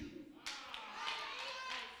for you.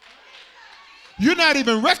 You're not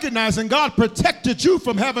even recognizing God protected you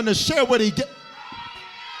from having to share what he did.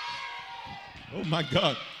 Oh my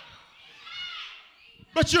God.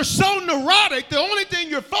 But you're so neurotic, the only thing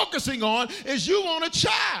you're focusing on is you want a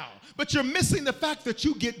child. But you're missing the fact that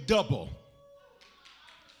you get double.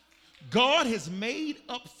 God has made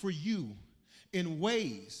up for you in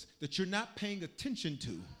ways that you're not paying attention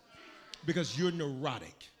to because you're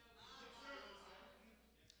neurotic.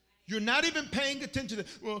 You're not even paying attention to,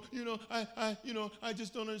 well, I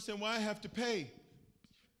just don't understand why I have to pay.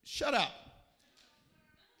 Shut up.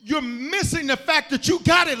 You're missing the fact that you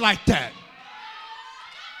got it like that.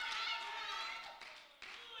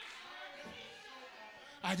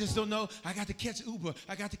 I just don't know. I got to catch Uber.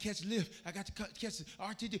 I got to catch Lyft. I got to catch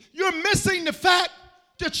RTD. You're missing the fact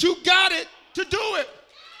that you got it to do it.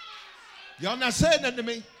 Y'all not saying nothing to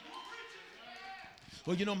me.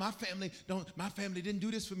 Well, my family didn't do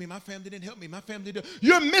this for me. My family didn't help me. My family did.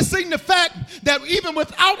 You're missing the fact that even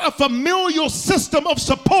without a familial system of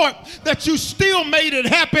support, that you still made it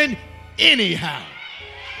happen anyhow.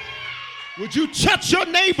 Would you touch your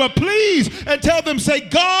neighbor, please, and tell them, say,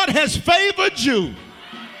 God has favored you.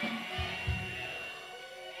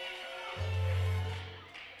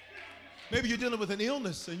 Maybe you're dealing with an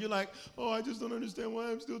illness and you're like, oh, I just don't understand why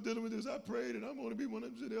I'm still dealing with this. I prayed and I'm going to be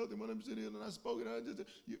 100% healthy, 100% healed, and I spoke and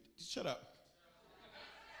shut up.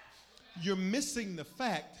 You're missing the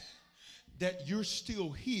fact that you're still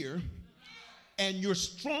here and you're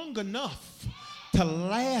strong enough to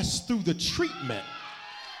last through the treatment.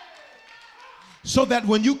 so that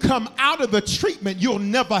when you come out of the treatment, you'll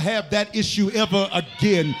never have that issue ever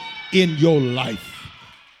again in your life.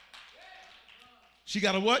 She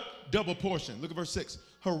got a what? Double portion. Look at verse 6.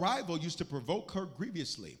 Her rival used to provoke her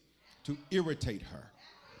grievously to irritate her.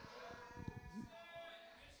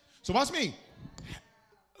 So watch me.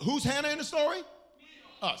 Who's Hannah in the story?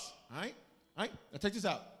 Us. All right? All right? Now take this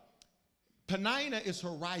out. Peninnah is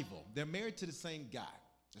her rival. They're married to the same guy.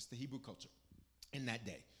 That's the Hebrew culture in that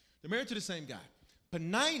day. They're married to the same guy.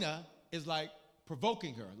 Peninnah is like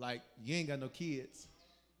provoking her, like, you ain't got no kids.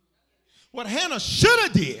 What Hannah should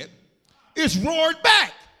have did is roared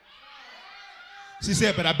back. She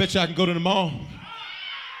said, but I bet you I can go to the mall.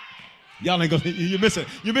 Y'all ain't gonna, you're missing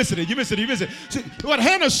it. See, what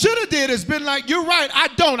Hannah should have did is been like, you're right, I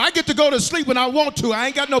don't. I get to go to sleep when I want to. I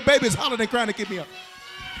ain't got no babies hollering and crying to keep me up.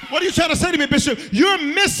 What are you trying to say to me, Bishop? You're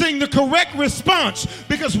missing the correct response,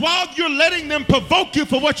 because while you're letting them provoke you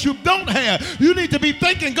for what you don't have, you need to be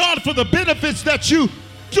thanking God for the benefits that you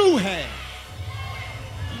do have.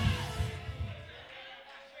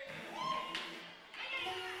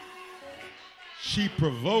 She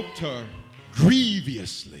provoked her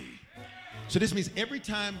grievously. So this means every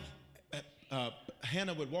time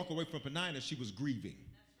Hannah would walk away from Peninnah, she was grieving.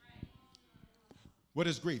 What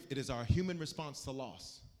is grief? It is our human response to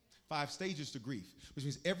loss. 5 stages to grief, which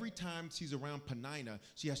means every time she's around Peninnah,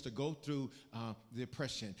 she has to go through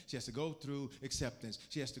depression. She has to go through acceptance.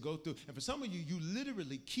 She has to go through, and for some of you, you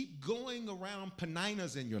literally keep going around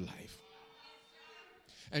Peninnahs in your life.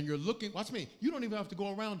 And you're looking, watch me, you don't even have to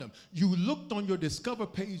go around them. You looked on your Discover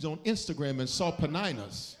page on Instagram and saw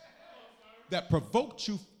Peninnahs that provoked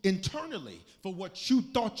you internally for what you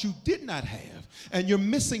thought you did not have. And you're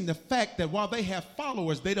missing the fact that while they have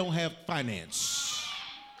followers, they don't have finance.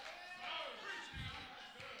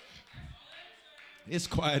 It's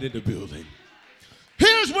quiet in the building.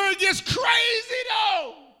 Here's where it gets crazy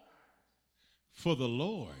though. For the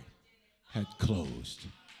Lord had closed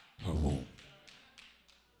her womb.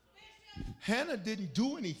 Hannah didn't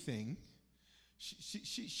do anything.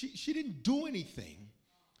 She didn't do anything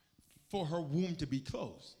for her womb to be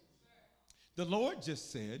closed. The Lord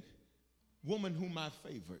just said, woman whom I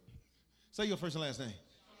favored. Say your first and last name.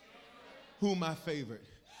 Whom I favored.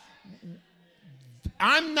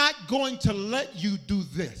 I'm not going to let you do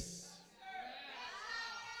this.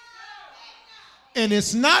 And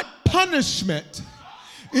it's not punishment.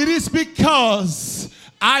 It is because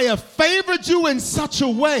I have favored you in such a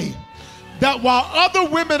way that while other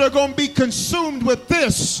women are going to be consumed with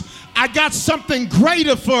this, I got something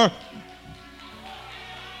greater for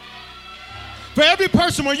every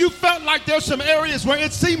person where you felt like there's some areas where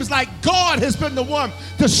it seems like God has been the one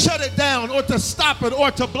to shut it down or to stop it or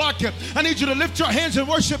to block it. I need you to lift your hands and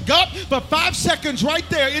worship God for 5 seconds right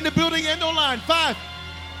there in the building and online. 5,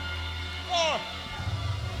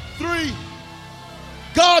 4, 3.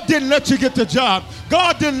 God didn't let you get the job.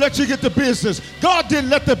 God didn't let you get the business. God didn't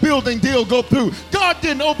let the building deal go through. God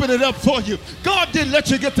didn't open it up for you. God didn't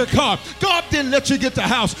let you get the car. God didn't let you get the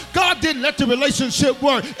house. God didn't let the relationship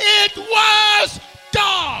work. It was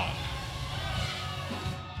God.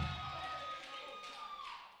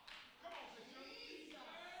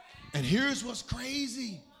 And here's what's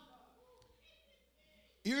crazy.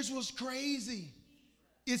 Here's what's crazy.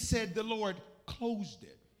 It said the Lord closed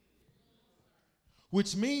it.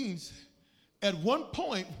 Which means at one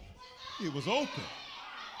point it was open.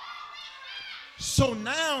 So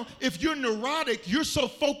now if you're neurotic, you're so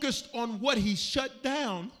focused on what he shut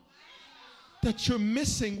down that you're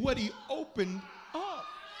missing what he opened up.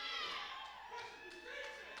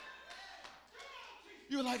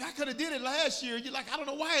 You're like, I could have did it last year. You're like, I don't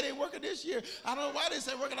know why it ain't working this year. I don't know why this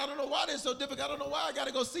ain't working. I don't know why this is so difficult. I don't know why I got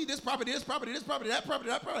to go see this property, that property, that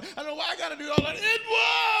property. I don't know why I got to do all that. It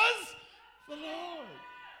was the Lord.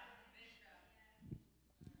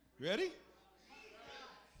 Ready?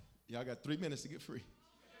 Y'all got 3 minutes to get free.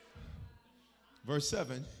 Verse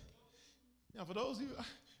 7. Now, for those of you,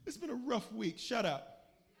 it's been a rough week. Shut up.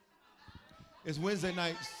 It's Wednesday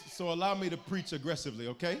night, so allow me to preach aggressively,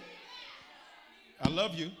 okay? I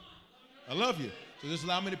love you. I love you. So just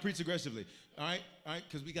allow me to preach aggressively. All right?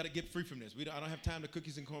 Because we got to get free from this. I don't have time to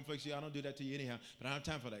cookies and cornflakes. I don't do that to you anyhow. But I don't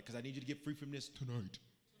have time for that because I need you to get free from this tonight.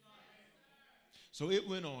 So it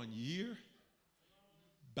went on year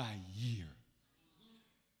by year.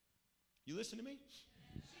 You listen to me?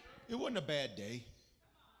 It wasn't a bad day.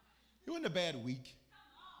 It wasn't a bad week.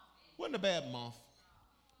 It wasn't a bad month.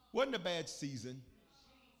 It wasn't a bad season.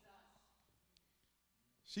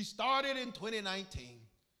 She started in 2019,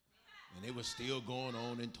 and it was still going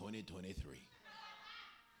on in 2023.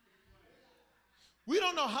 We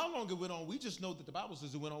don't know how long it went on. We just know that the Bible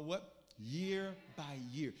says it went on what? Year by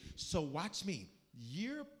year. So watch me.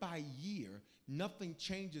 Year by year, nothing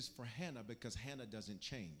changes for Hannah because Hannah doesn't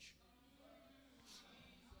change.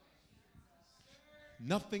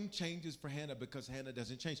 Nothing changes for Hannah because Hannah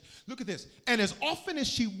doesn't change. Look at this. And as often as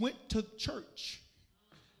she went to church,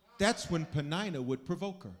 that's when Peninnah would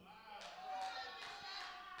provoke her.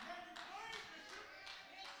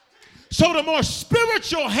 So the more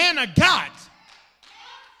spiritual Hannah got,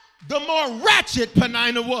 the more ratchet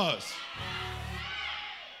Peninnah was.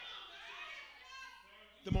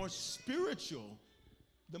 The more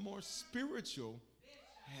spiritual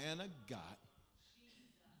Hannah got,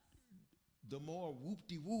 the more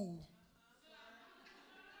whoop-de-woo.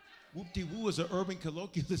 Whoop-de-woo is an urban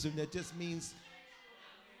colloquialism that just means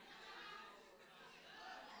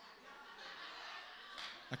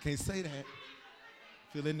I can't say that.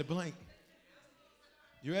 Fill in the blank.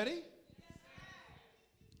 You ready?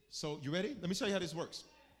 So, you ready? Let me show you how this works.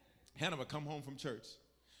 Hannah would come home from church.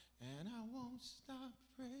 And I won't stop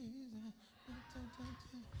praising.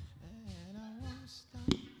 And I won't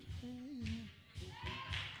stop praising.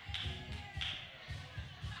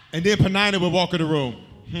 And then Peninnah would walk in the room.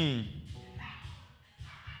 I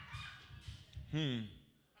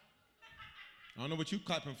don't know what you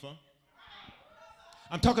clapping for.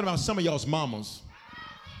 I'm talking about some of y'all's mamas.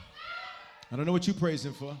 I don't know what you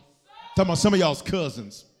praising for. I'm talking about some of y'all's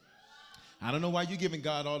cousins. I don't know why you giving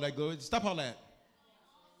God all that glory. Stop all that.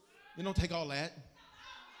 You don't take all that.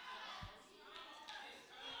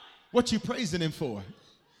 What you praising him for?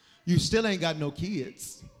 You still ain't got no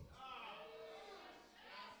kids.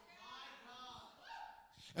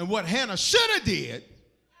 And what Hannah should have did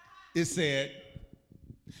is said,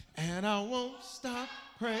 and I won't stop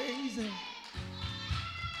praising.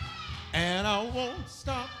 And I won't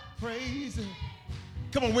stop praising.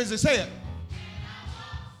 Come on, Wednesday, say it.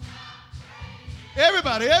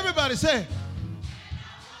 Everybody say it.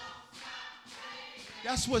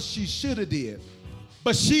 That's what she should have did.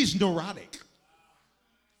 But she's neurotic.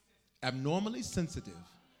 Abnormally sensitive.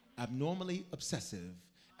 Abnormally obsessive.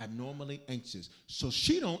 Abnormally anxious. So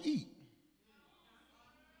she don't eat.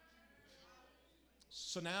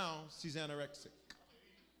 So now she's anorexic.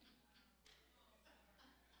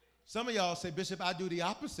 Some of y'all say, Bishop, I do the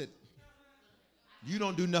opposite. You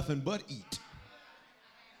don't do nothing but eat.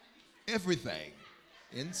 Everything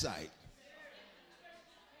in sight.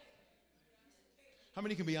 How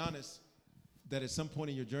many can be honest that at some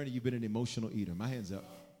point in your journey you've been an emotional eater? My hands up.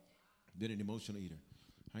 Been an emotional eater.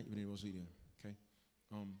 All right, you've been an emotional eater. Okay.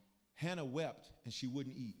 Hannah wept and she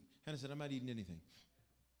wouldn't eat. Hannah said, I'm not eating anything.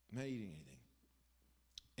 I'm not eating anything.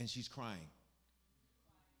 And she's crying.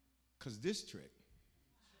 Because this trick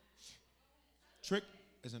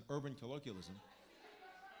is an urban colloquialism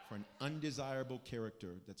for an undesirable character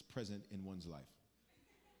that's present in one's life.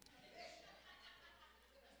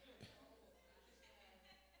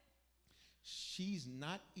 She's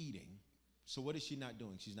not eating, so what is she not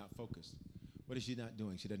doing? She's not focused. What is she not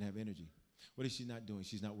doing? She doesn't have energy. What is she not doing?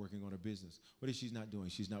 She's not working on her business. What is she not doing?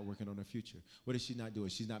 She's not working on her future. What is she not doing?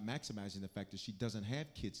 She's not maximizing the fact that she doesn't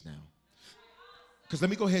have kids now. Because let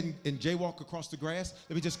me go ahead and jaywalk across the grass.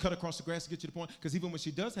 Let me just cut across the grass to get you to the point. Because even when she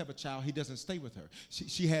does have a child, he doesn't stay with her.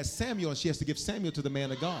 She has Samuel, and she has to give Samuel to the man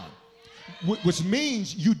of God. Which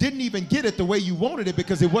means you didn't even get it the way you wanted it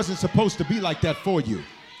because it wasn't supposed to be like that for you.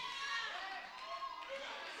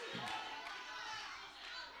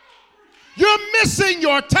 You're missing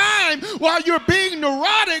your time while you're being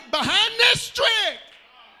neurotic behind this trick.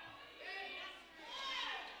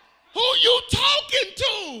 Who you talking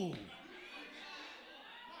to?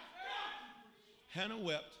 Hannah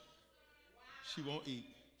wept. She won't eat.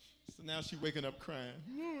 So now she's waking up crying.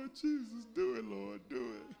 Lord Jesus, do it, Lord, do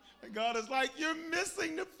it. And God is like, you're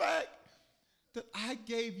missing the fact that I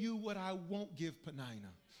gave you what I won't give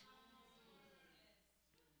Peninnah.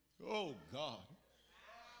 Oh, God.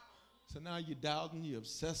 So now you're doubting, you're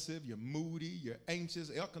obsessive, you're moody, you're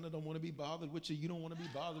anxious. Elkanah don't want to be bothered with you. You don't want to be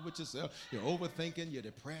bothered with yourself. You're overthinking, you're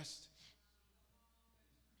depressed.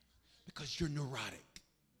 Because you're neurotic.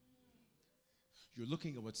 You're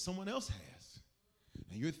looking at what someone else has,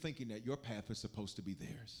 and you're thinking that your path is supposed to be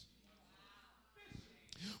theirs.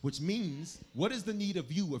 Which means, what is the need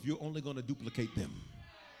of you if you're only going to duplicate them?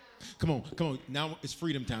 Come on. Now it's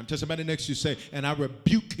freedom time. Tell somebody next to you, say, and I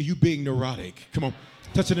rebuke you being neurotic. Come on.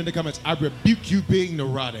 Touch it in the comments. I rebuke you being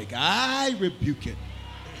neurotic. I rebuke it.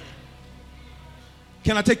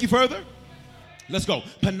 Can I take you further? Let's go.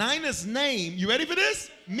 Peninnah's name, you ready for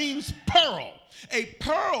this? means pearl. A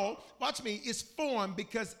pearl, watch me, is formed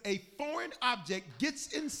because a foreign object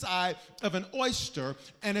gets inside of an oyster,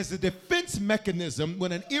 and as a defense mechanism,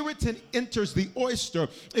 when an irritant enters the oyster,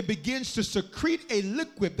 it begins to secrete a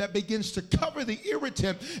liquid that begins to cover the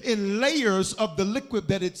irritant in layers of the liquid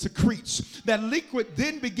that it secretes. That liquid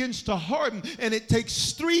then begins to harden, and it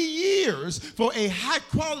takes 3 years for a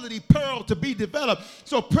high-quality pearl to be developed.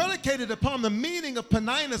 So predicated upon the meaning of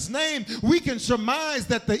Penina's name, we can surmise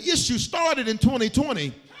that the issue started in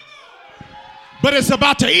 2020. But it's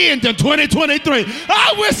about to end in 2023.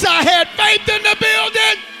 I wish I had faith in the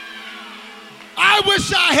building. I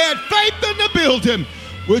wish I had faith in the building.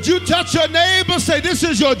 Would you touch your neighbor? Say, this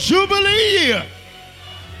is your Jubilee year.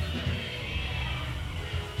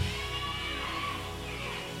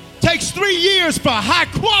 Takes 3 years for high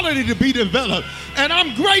quality to be developed. And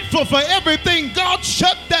I'm grateful for everything God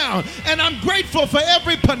shut down. And I'm grateful for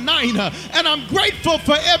every penina. And I'm grateful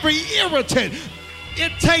for every irritant.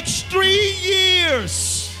 It takes 3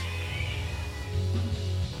 years.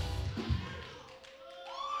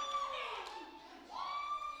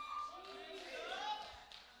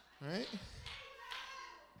 All right.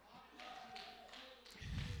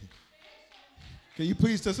 Can you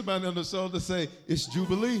please tell somebody on the shoulder to say, it's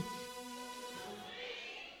Jubilee?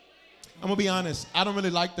 I'm going to be honest. I don't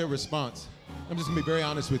really like their response. I'm just going to be very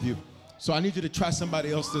honest with you. So I need you to try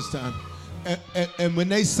somebody else this time. And when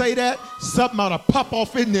they say that, something ought to pop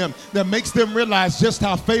off in them that makes them realize just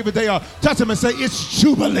how favored they are. Touch them and say, it's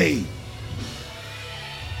Jubilee.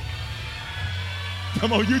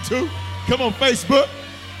 Come on, YouTube. Come on, Facebook.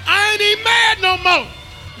 I ain't even mad no more.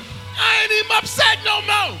 I ain't even upset no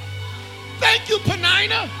more. Thank you,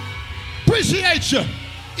 Penina. Appreciate you.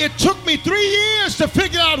 It took me 3 years to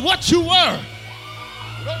figure out what you were.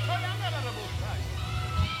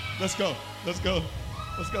 Let's go. Let's go.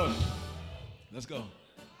 Let's go. Let's go.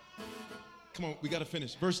 Come on, we got to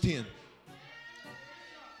finish. Verse 10.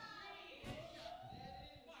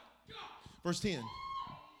 Verse 10.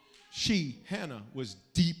 She, Hannah, was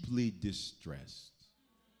deeply distressed.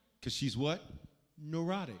 Because she's what?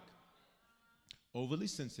 Neurotic. Overly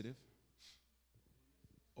sensitive.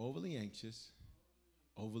 Overly anxious.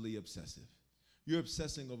 Overly obsessive. You're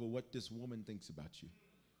obsessing over what this woman thinks about you.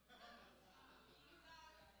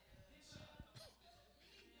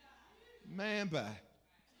 Man, bye.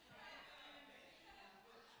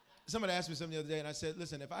 Somebody asked me something the other day, and I said,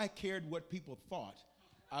 listen, if I cared what people thought,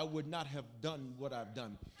 I would not have done what I've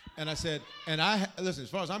done. And I said, listen, as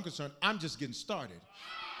far as I'm concerned, I'm just getting started.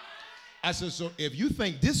 I said, so if you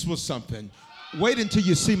think this was something, wait until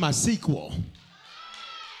you see my sequel.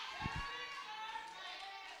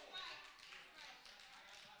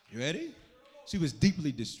 You ready? She was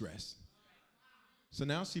deeply distressed. So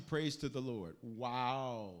now she prays to the Lord.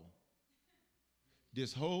 Wow.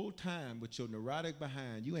 This whole time with your neurotic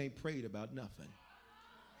behind, you ain't prayed about nothing.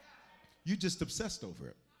 You just obsessed over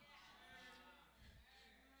it.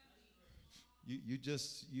 You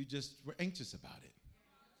just were anxious about it.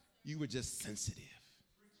 You were just sensitive.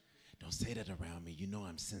 Don't say that around me. You know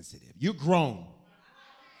I'm sensitive. You're grown.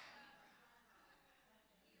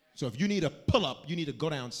 So if you need a pull-up, you need to go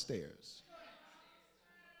downstairs.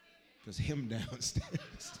 Because him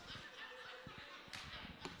downstairs.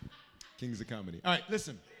 Kings of comedy. All right,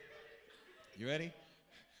 listen. You ready?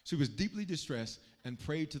 She was deeply distressed and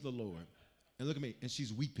prayed to the Lord. And look at me, and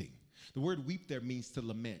she's weeping. The word weep there means to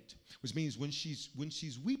lament, which means when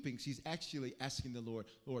she's weeping, she's actually asking the Lord,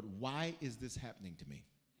 Lord, why is this happening to me?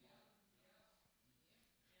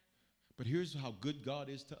 But here's how good God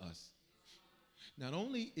is to us. Not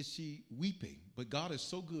only is she weeping, but God is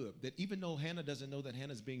so good that even though Hannah doesn't know that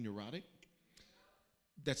Hannah's being neurotic,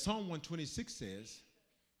 that Psalm 126 says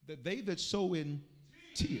that they that sow in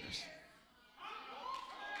tears.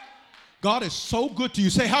 God is so good to you.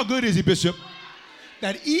 Say, how good is he, Bishop?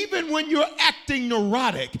 That even when you're acting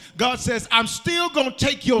neurotic, God says, I'm still going to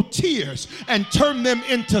take your tears and turn them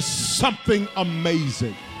into something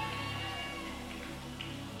amazing.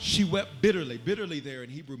 She wept bitterly. Bitterly there in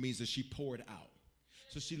Hebrew means that she poured out.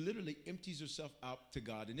 So she literally empties herself out to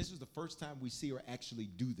God. And this is the first time we see her actually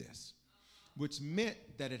do this, which meant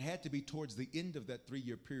that it had to be towards the end of that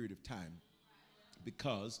 3-year period of time,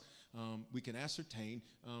 because we can ascertain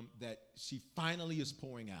that she finally is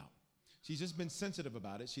pouring out. She's just been sensitive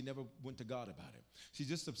about it. She never went to God about it. She's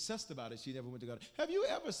just obsessed about it. She never went to God. Have you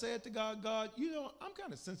ever said to God, God, you know, I'm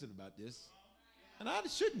kind of sensitive about this, and I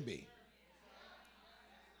shouldn't be.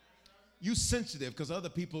 You sensitive because other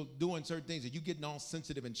people doing certain things, and you getting all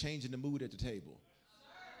sensitive and changing the mood at the table.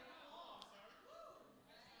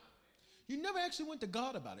 You never actually went to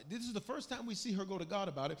God about it. This is the first time we see her go to God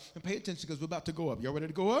about it. And pay attention because we're about to go up. Y'all ready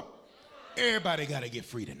to go up? Everybody got to get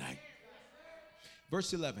free tonight.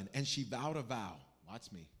 Verse 11, and she vowed a vow.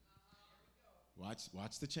 Watch me.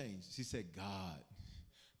 Watch the change. She said, God.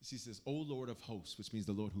 She says, O Lord of hosts, which means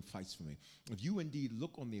the Lord who fights for me. If you indeed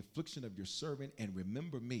look on the affliction of your servant and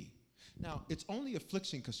remember me. Now, it's only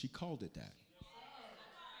affliction because she called it that.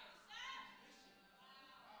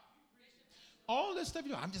 All this stuff,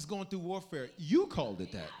 I'm just going through warfare. You called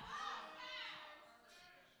it that.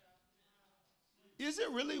 Is it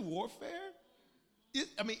really warfare? Is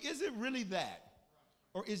it really that?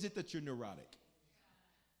 Or is it that you're neurotic?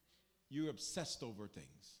 You're obsessed over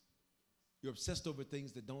things. You're obsessed over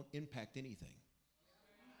things that don't impact anything.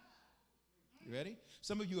 You ready?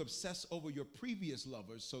 Some of you obsess over your previous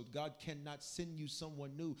lovers, so God cannot send you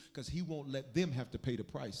someone new because he won't let them have to pay the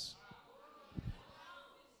price.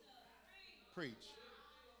 Preach.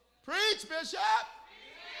 Preach, Bishop.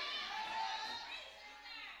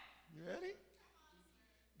 You ready?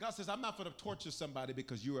 God says, I'm not going to torture somebody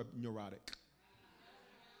because you're a neurotic.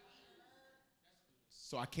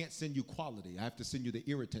 So I can't send you quality. I have to send you the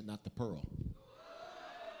irritant, not the pearl.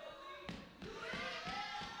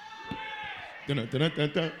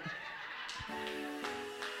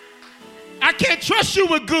 I can't trust you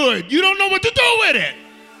with good. You don't know what to do with it.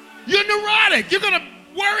 You're neurotic. You're going to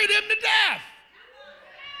worry them to death.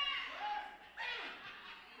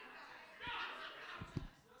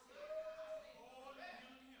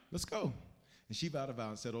 Let's go. And she vowed a vow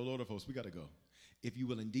and said, O Lord of hosts, we got to go. If you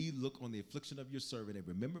will indeed look on the affliction of your servant and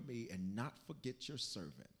remember me and not forget your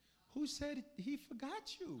servant. Who said he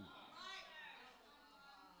forgot you?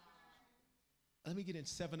 Let me get in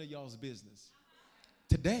 7 of y'all's business.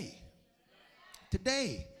 Today,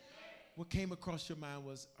 what came across your mind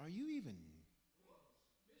was, are you even?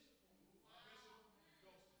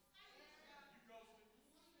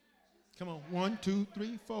 Come on, 1, 2,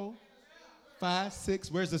 3, 4, 5,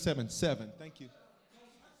 6. Where's the 7? 7. Thank you.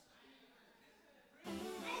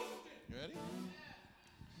 You ready?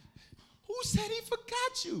 Who said he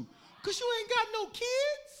forgot you? Because you ain't got no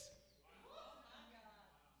kids.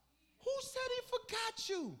 Who said he forgot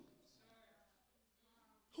you?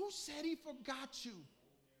 Who said he forgot you?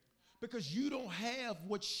 Because you don't have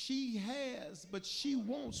what she has, but she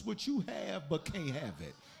wants what you have, but can't have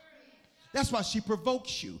it. That's why she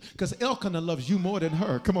provokes you, because Elkanah loves you more than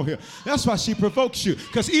her. Come on here. That's why she provokes you,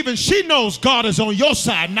 because even she knows God is on your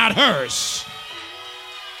side, not hers.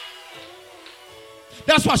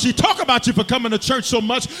 That's why she talk about you for coming to church so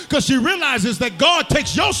much, because she realizes that God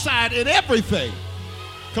takes your side in everything.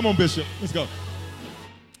 Come on, Bishop. Let's go.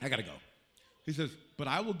 I got to go. He says, but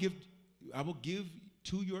I will give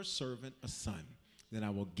to your servant a son. Then I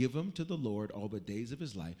will give him to the Lord all the days of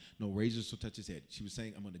his life. No razor shall touch his head. She was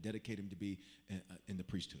saying, I'm going to dedicate him to be in the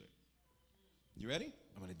priesthood. You ready?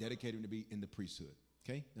 I'm going to dedicate him to be in the priesthood.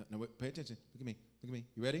 Okay? Now wait, pay attention. Look at me. Look at me.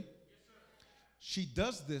 You ready? Yes, sir. She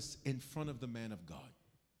does this in front of the man of God.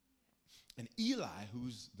 And Eli,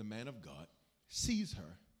 who's the man of God, sees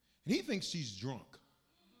her. And he thinks she's drunk.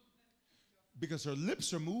 Because her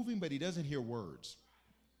lips are moving, but he doesn't hear words.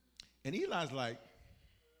 And Eli's like,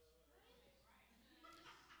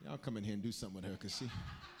 y'all come in here and do something with her, because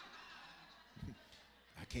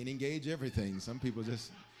I can't engage everything. Some people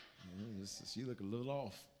she look a little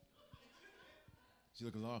off. She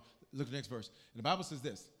look a little off. Look at the next verse. And the Bible says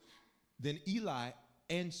this. Then Eli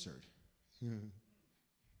answered.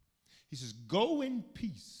 He says, go in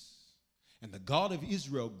peace, and the God of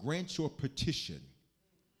Israel grant your petition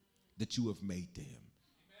that you have made to him.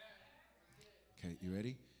 Okay, you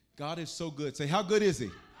ready? God is so good. Say, how good is he?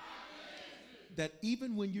 That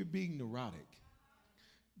even when you're being neurotic,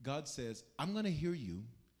 God says, I'm going to hear you,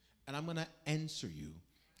 and I'm going to answer you,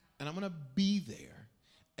 and I'm going to be there,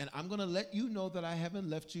 and I'm going to let you know that I haven't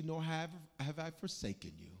left you, nor have I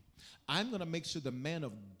forsaken you. I'm going to make sure the man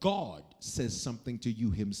of God says something to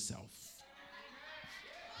you himself.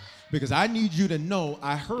 Because I need you to know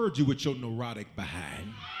I heard you with your neurotic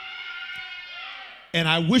behind. And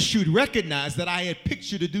I wish you'd recognize that I had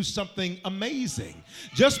picked you to do something amazing.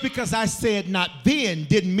 Just because I said not then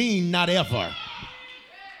didn't mean not ever.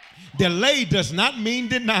 Delay does not mean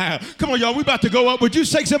denial. Come on, y'all, we about to go up. Would you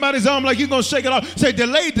shake somebody's arm like you're going to shake it off? Say,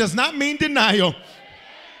 delay does not mean denial.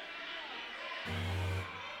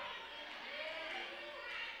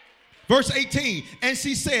 Verse 18, and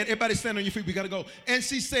she said, everybody stand on your feet, we got to go. And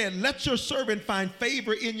she said, let your servant find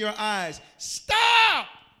favor in your eyes. Stop!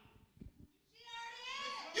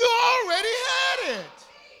 You already had it.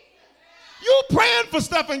 You praying for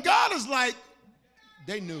stuff, and God is like,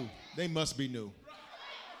 they knew. They must be new.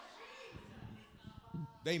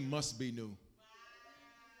 They must be new.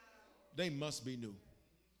 They must be new.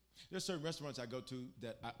 There's certain restaurants I go to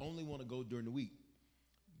that I only want to go during the week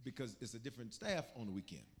because it's a different staff on the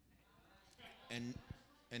weekend. And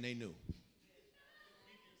they knew.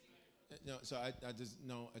 No, so I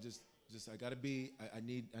gotta be, I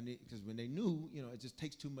need, because when they knew, it just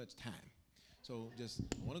takes too much time. So just,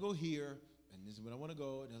 I want to go here, and this is when I want to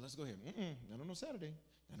go, and let's go here. I don't know Saturday,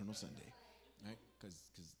 I don't know Sunday, right?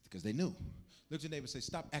 Because they knew. Look at your neighbor and say,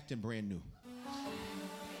 stop acting brand new.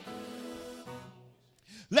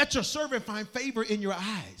 Let your servant find favor in your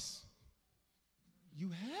eyes. You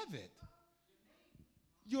have it.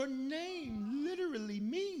 Your name literally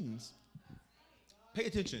means, pay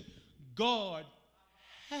attention, God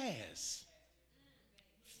has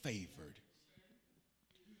favored.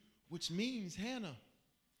 Which means, Hannah,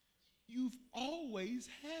 you've always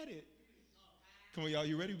had it. Come on, y'all,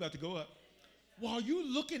 you ready? We're about to go up. While you're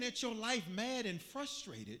looking at your life mad and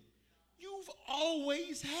frustrated, you've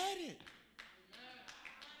always had it.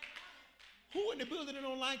 Who in the building and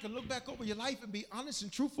online can look back over your life and be honest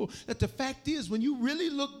and truthful that the fact is, when you really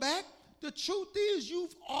look back, the truth is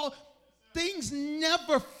things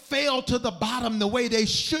never fell to the bottom the way they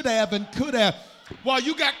should have and could have. While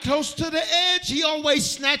you got close to the edge, he always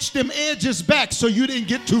snatched them edges back so you didn't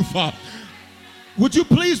get too far. Would you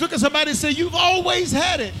please look at somebody and say, you've always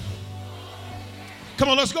had it. Come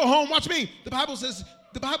on, let's go home. Watch me. The Bible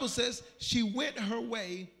says she went her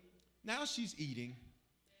way. Now she's eating.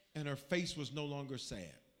 And her face was no longer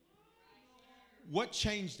sad. What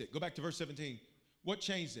changed it? Go back to verse 17. What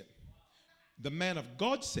changed it? The man of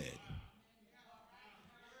God said.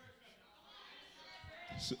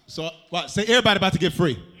 So say everybody about to get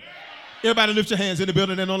free. Everybody lift your hands in the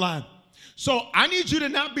building and online. So I need you to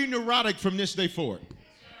not be neurotic from this day forward.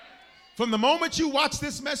 From the moment you watch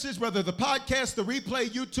this message, whether the podcast, the replay,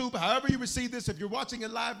 YouTube, however you receive this, if you're watching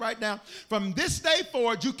it live right now, from this day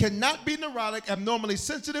forward, you cannot be neurotic, abnormally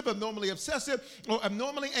sensitive, abnormally obsessive, or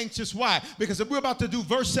abnormally anxious. Why? Because we're about to do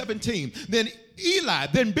verse 17.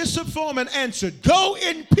 Then Bishop Foreman answered, go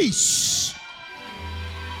in peace.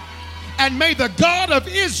 And may the God of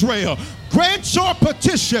Israel grant your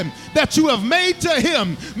petition that you have made to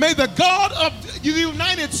him. May the God of the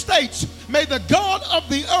United States, may the God of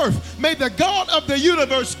the earth, may the God of the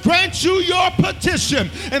universe grant you your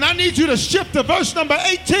petition. And I need you to shift to verse number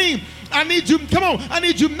 18. I need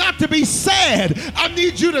you not to be sad. I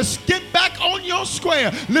need you to get back on your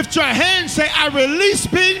square. Lift your hand, say, I release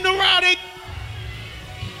being neurotic.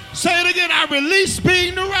 Say it again, I release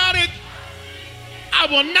being neurotic. I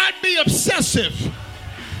will not be obsessive.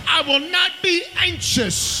 I will not be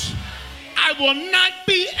anxious. I will not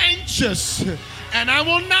be anxious. And I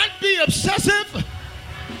will not be obsessive.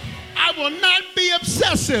 I will not be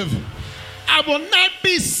obsessive. I will not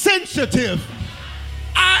be sensitive.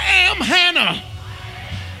 I am Hannah.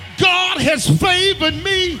 God has favored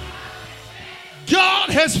me. God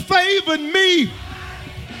has favored me.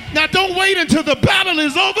 Now don't wait until the battle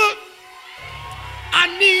is over.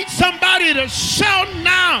 I need somebody to shout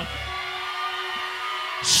now.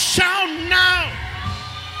 Shout now.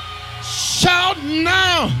 Shout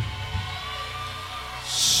now.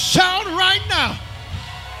 Shout right now.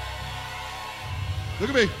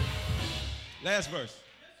 Look at me. Last verse.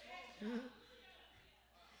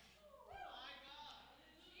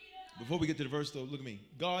 Before we get to the verse, though, look at me.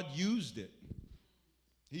 God used it.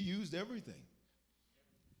 He used everything.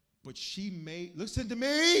 But listen to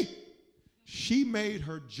me. She made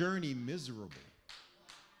her journey miserable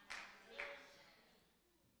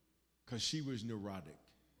because she was neurotic.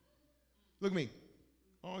 Look at me.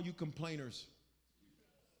 All you complainers,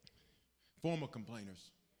 former complainers,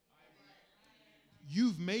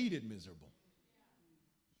 you've made it miserable.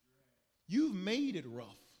 You've made it rough.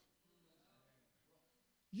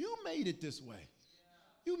 You made it this way.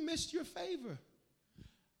 You missed your favor.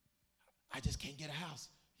 I just can't get a house.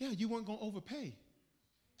 Yeah, you weren't going to overpay.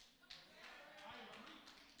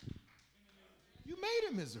 You made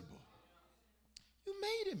it miserable. You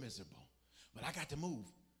made it miserable. But I got to move.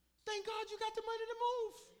 Thank God you got the money to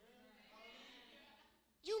move.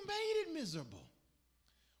 You made it miserable.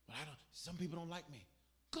 But some people don't like me.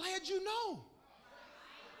 Glad you know.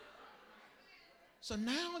 So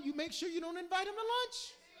now you make sure you don't invite them to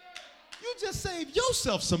lunch. You just saved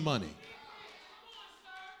yourself some money.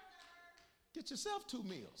 Get yourself 2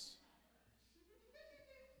 meals.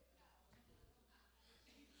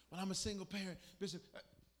 Well, I'm a single parent. Bishop,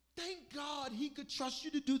 thank God he could trust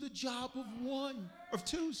you to do the job of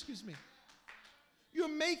two. You're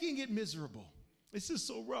making it miserable. It's just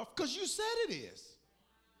so rough because you said it is.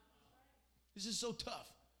 This is so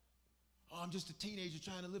tough. Oh, I'm just a teenager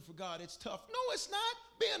trying to live for God. It's tough. No, it's not.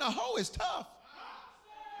 Being a hoe is tough.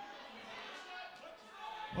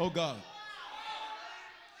 Oh, God.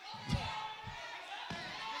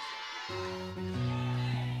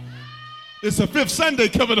 It's a fifth Sunday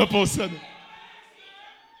coming up on Sunday.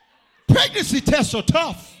 Pregnancy tests are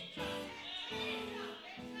tough.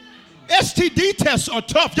 STD tests are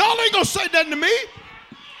tough. Y'all ain't gonna say nothing to me.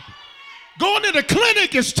 Going to the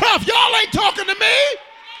clinic is tough. Y'all ain't talking to me.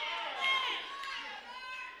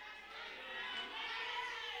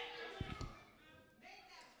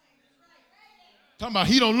 Talking about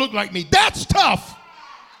he don't look like me. That's tough.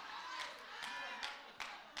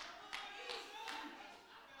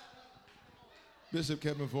 Bishop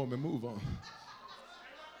Kevin Foreman, move on.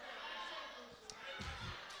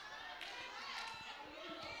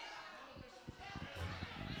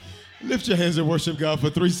 Lift your hands and worship God for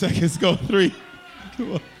 3 seconds. Go 3.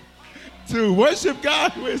 Come on. 2. Worship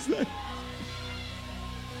God. Where's that?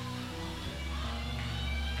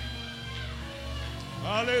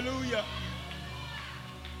 Hallelujah.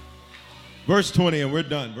 Verse 20 and we're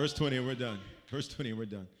done. Verse 20 and we're done. Verse 20 and we're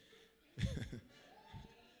done.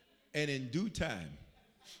 And in due time.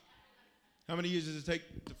 How many years does it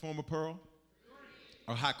take to form a pearl?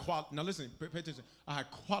 A high quality. Now listen, pay attention. A high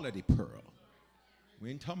quality pearl. We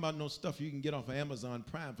ain't talking about no stuff you can get off of Amazon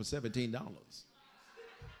Prime for $17.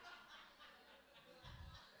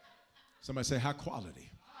 Somebody say high quality.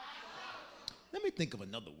 Let me think of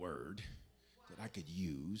another word that I could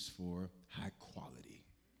use for high quality.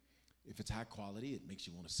 If it's high quality, it makes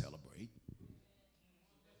you want to celebrate.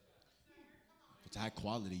 If it's high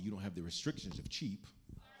quality, you don't have the restrictions of cheap.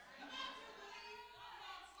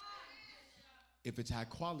 If it's high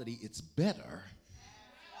quality, it's better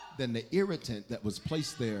than the irritant that was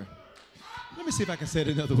placed there. Let me see if I can say it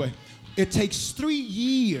another way. It takes 3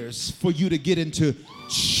 years for you to get into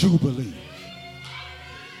Jubilee.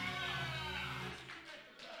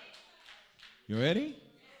 You ready?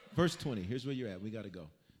 Verse 20. Here's where you're at. We got to go.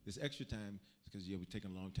 This extra time is because we're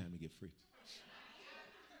taking a long time to get free.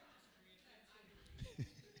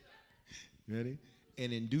 You ready?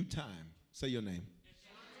 And in due time, say your name.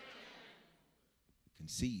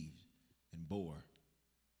 Conceived and bore.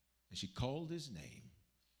 And she called his name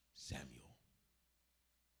Samuel.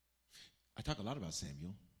 I talk a lot about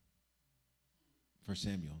Samuel. 1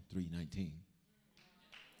 Samuel 3:19.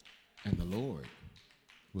 And the Lord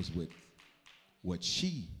was with what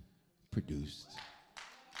she produced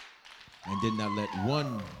and did not let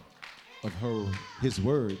one of his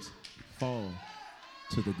words fall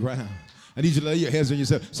to the ground. I need you to lay your hands on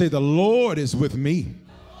yourself. Say, the Lord is with me.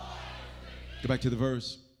 Go back to the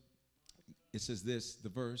verse. It says this, the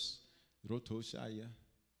verse, Rotoshaya.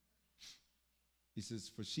 He says,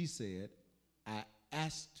 for she said, I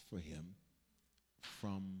asked for him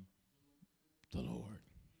from the Lord.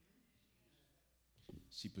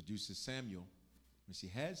 She produces Samuel. When she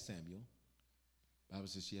has Samuel, the Bible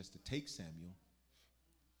says she has to take Samuel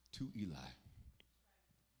to Eli.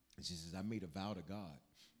 And she says, I made a vow to God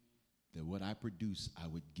that what I produce, I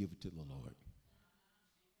would give to the Lord.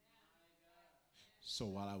 So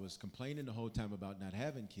while I was complaining the whole time about not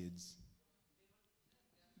having kids,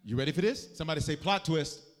 you ready for this? Somebody say plot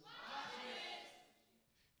twist. Plot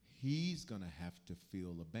twist. He's going to have to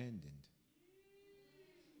feel abandoned.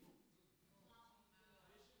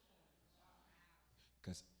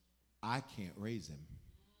 Because I can't raise him.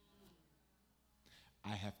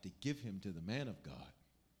 I have to give him to the man of God.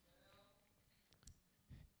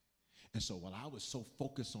 And so while I was so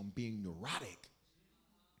focused on being neurotic,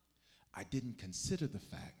 I didn't consider the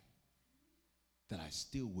fact that I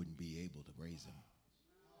still wouldn't be able to raise him.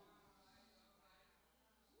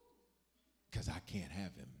 Because I can't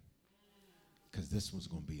have him. Because this was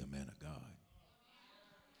going to be a man of God.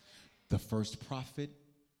 The first prophet,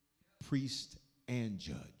 priest, and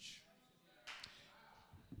judge.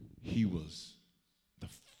 He was the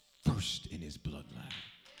first in his bloodline.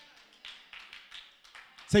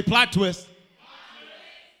 Say plot twist.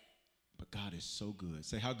 But God is so good.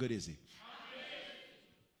 Say, how good is he?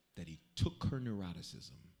 That he took her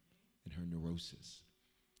neuroticism and her neurosis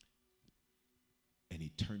and he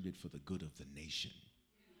turned it for the good of the nation.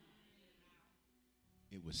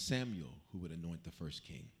 It was Samuel who would anoint the first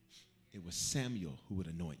king. It was Samuel who would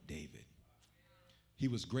anoint David. He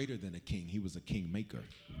was greater than a king. He was a king maker.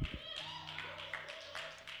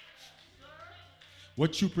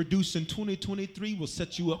 What you produce in 2023 will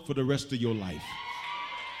set you up for the rest of your life.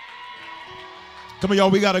 Come on, y'all,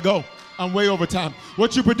 we got to go. I'm way over time.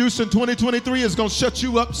 What you produce in 2023 is going to set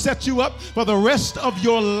you up for the rest of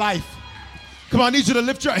your life. Come on, I need you to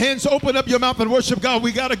lift your hands, open up your mouth and worship God.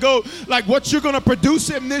 We got to go. Like what you're going to produce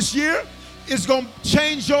in this year is going to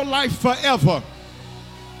change your life forever.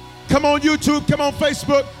 Come on YouTube, come on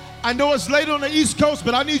Facebook. I know it's late on the East Coast,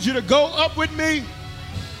 but I need you to go up with me.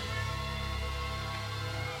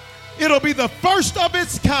 It'll be the first of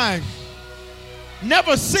its kind.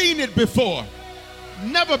 Never seen it before.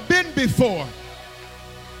 Never been before.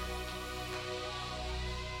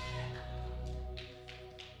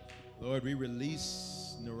 Lord, we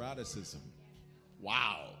release neuroticism.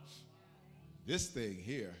 Wow. This thing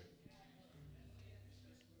here.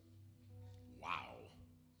 Wow.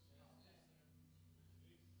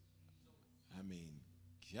 I mean,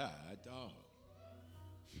 God, dog.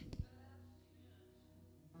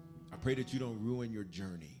 I pray that you don't ruin your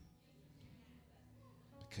journey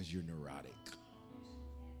because you're neurotic.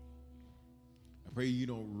 I pray you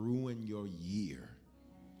don't ruin your year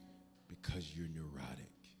because you're neurotic.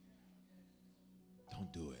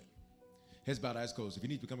 Don't do it. Heads bowed, eyes closed. If you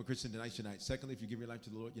need to become a Christian, tonight's your night. Secondly, if you give your life to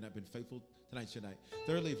the Lord, you've not been faithful, tonight's your night.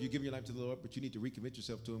 Thirdly, if you give your life to the Lord, but you need to recommit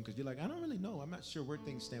yourself to him because you're like, I don't really know. I'm not sure where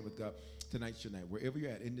things stand with God. Tonight's your night. Wherever you're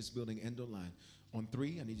at, in this building and online. On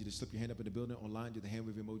 3, I need you to slip your hand up in the building. Online, do the hand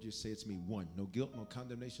wave emoji. Say it's me. 1, no guilt, no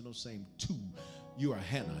condemnation, no shame. 2, you are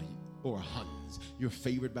Hannah or Hans. You're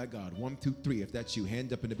favored by God. 1, 2, 3. If that's you,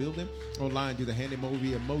 hand up in the building. Online, do the hand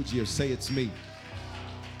emoji or say it's me.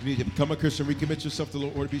 You need to become a Christian, recommit yourself to the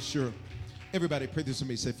Lord, or to be sure. Everybody pray this with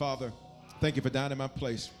me. Say, Father, thank you for dying in my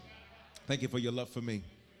place. Thank you for your love for me.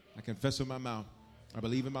 I confess with my mouth, I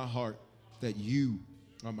believe in my heart that you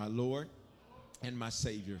are my Lord and my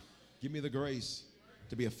Savior. Give me the grace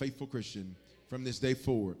to be a faithful Christian from this day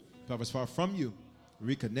forward. If I was far from you,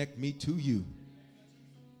 reconnect me to you.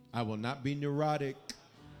 I will not be neurotic.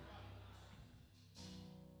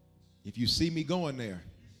 If you see me going there,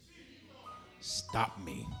 stop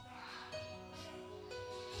me.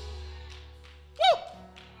 Woo!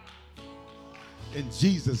 In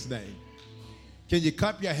Jesus' name. Can you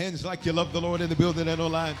clap your hands like you love the Lord in the building and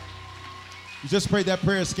online? You just prayed that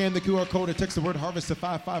prayer, scan the QR code, and text the word harvest to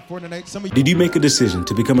 55498. Did you make a decision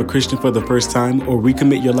to become a Christian for the first time or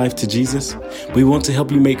recommit your life to Jesus? We want to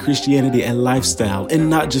help you make Christianity a lifestyle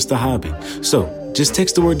and not just a hobby. So just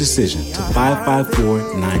text the word decision to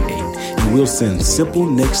 55498 and we'll send simple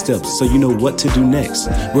next steps so you know what to do next.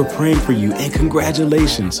 We're praying for you and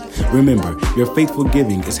congratulations. Remember, your faithful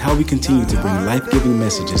giving is how we continue to bring life-giving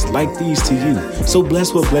messages like these to you. So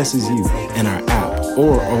bless what blesses you in our app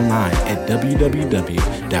or online at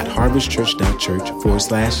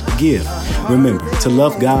www.harvestchurch.church/give. Remember to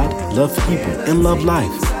love God, love people, and love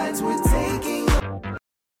life.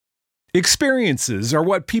 Experiences are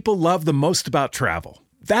what people love the most about travel.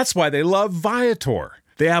 That's why they love Viator.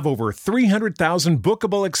 They have over 300,000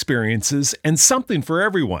 bookable experiences and something for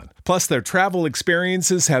everyone. Plus, their travel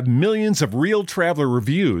experiences have millions of real traveler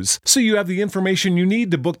reviews, so you have the information you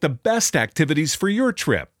need to book the best activities for your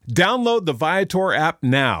trip. Download the Viator app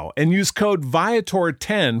now and use code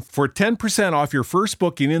Viator10 for 10% off your first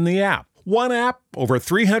booking in the app. One app, over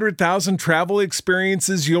 300,000 travel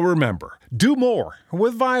experiences you'll remember. Do more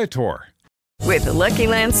with Viator. With the Lucky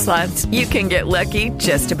Land Slots, you can get lucky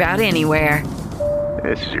just about anywhere.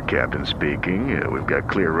 This is your captain speaking. We've got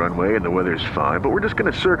clear runway and the weather's fine, but we're just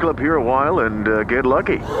going to circle up here a while and get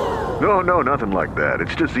lucky. No, nothing like that.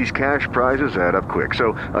 It's just these cash prizes add up quick.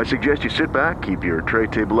 So I suggest you sit back, keep your tray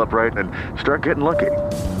table upright, and start getting lucky.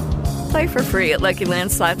 Play for free at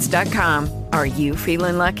LuckyLandSlots.com. Are you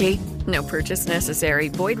feeling lucky? No purchase necessary.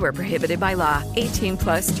 Void where prohibited by law.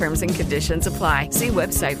 18+ terms and conditions apply. See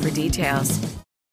website for details.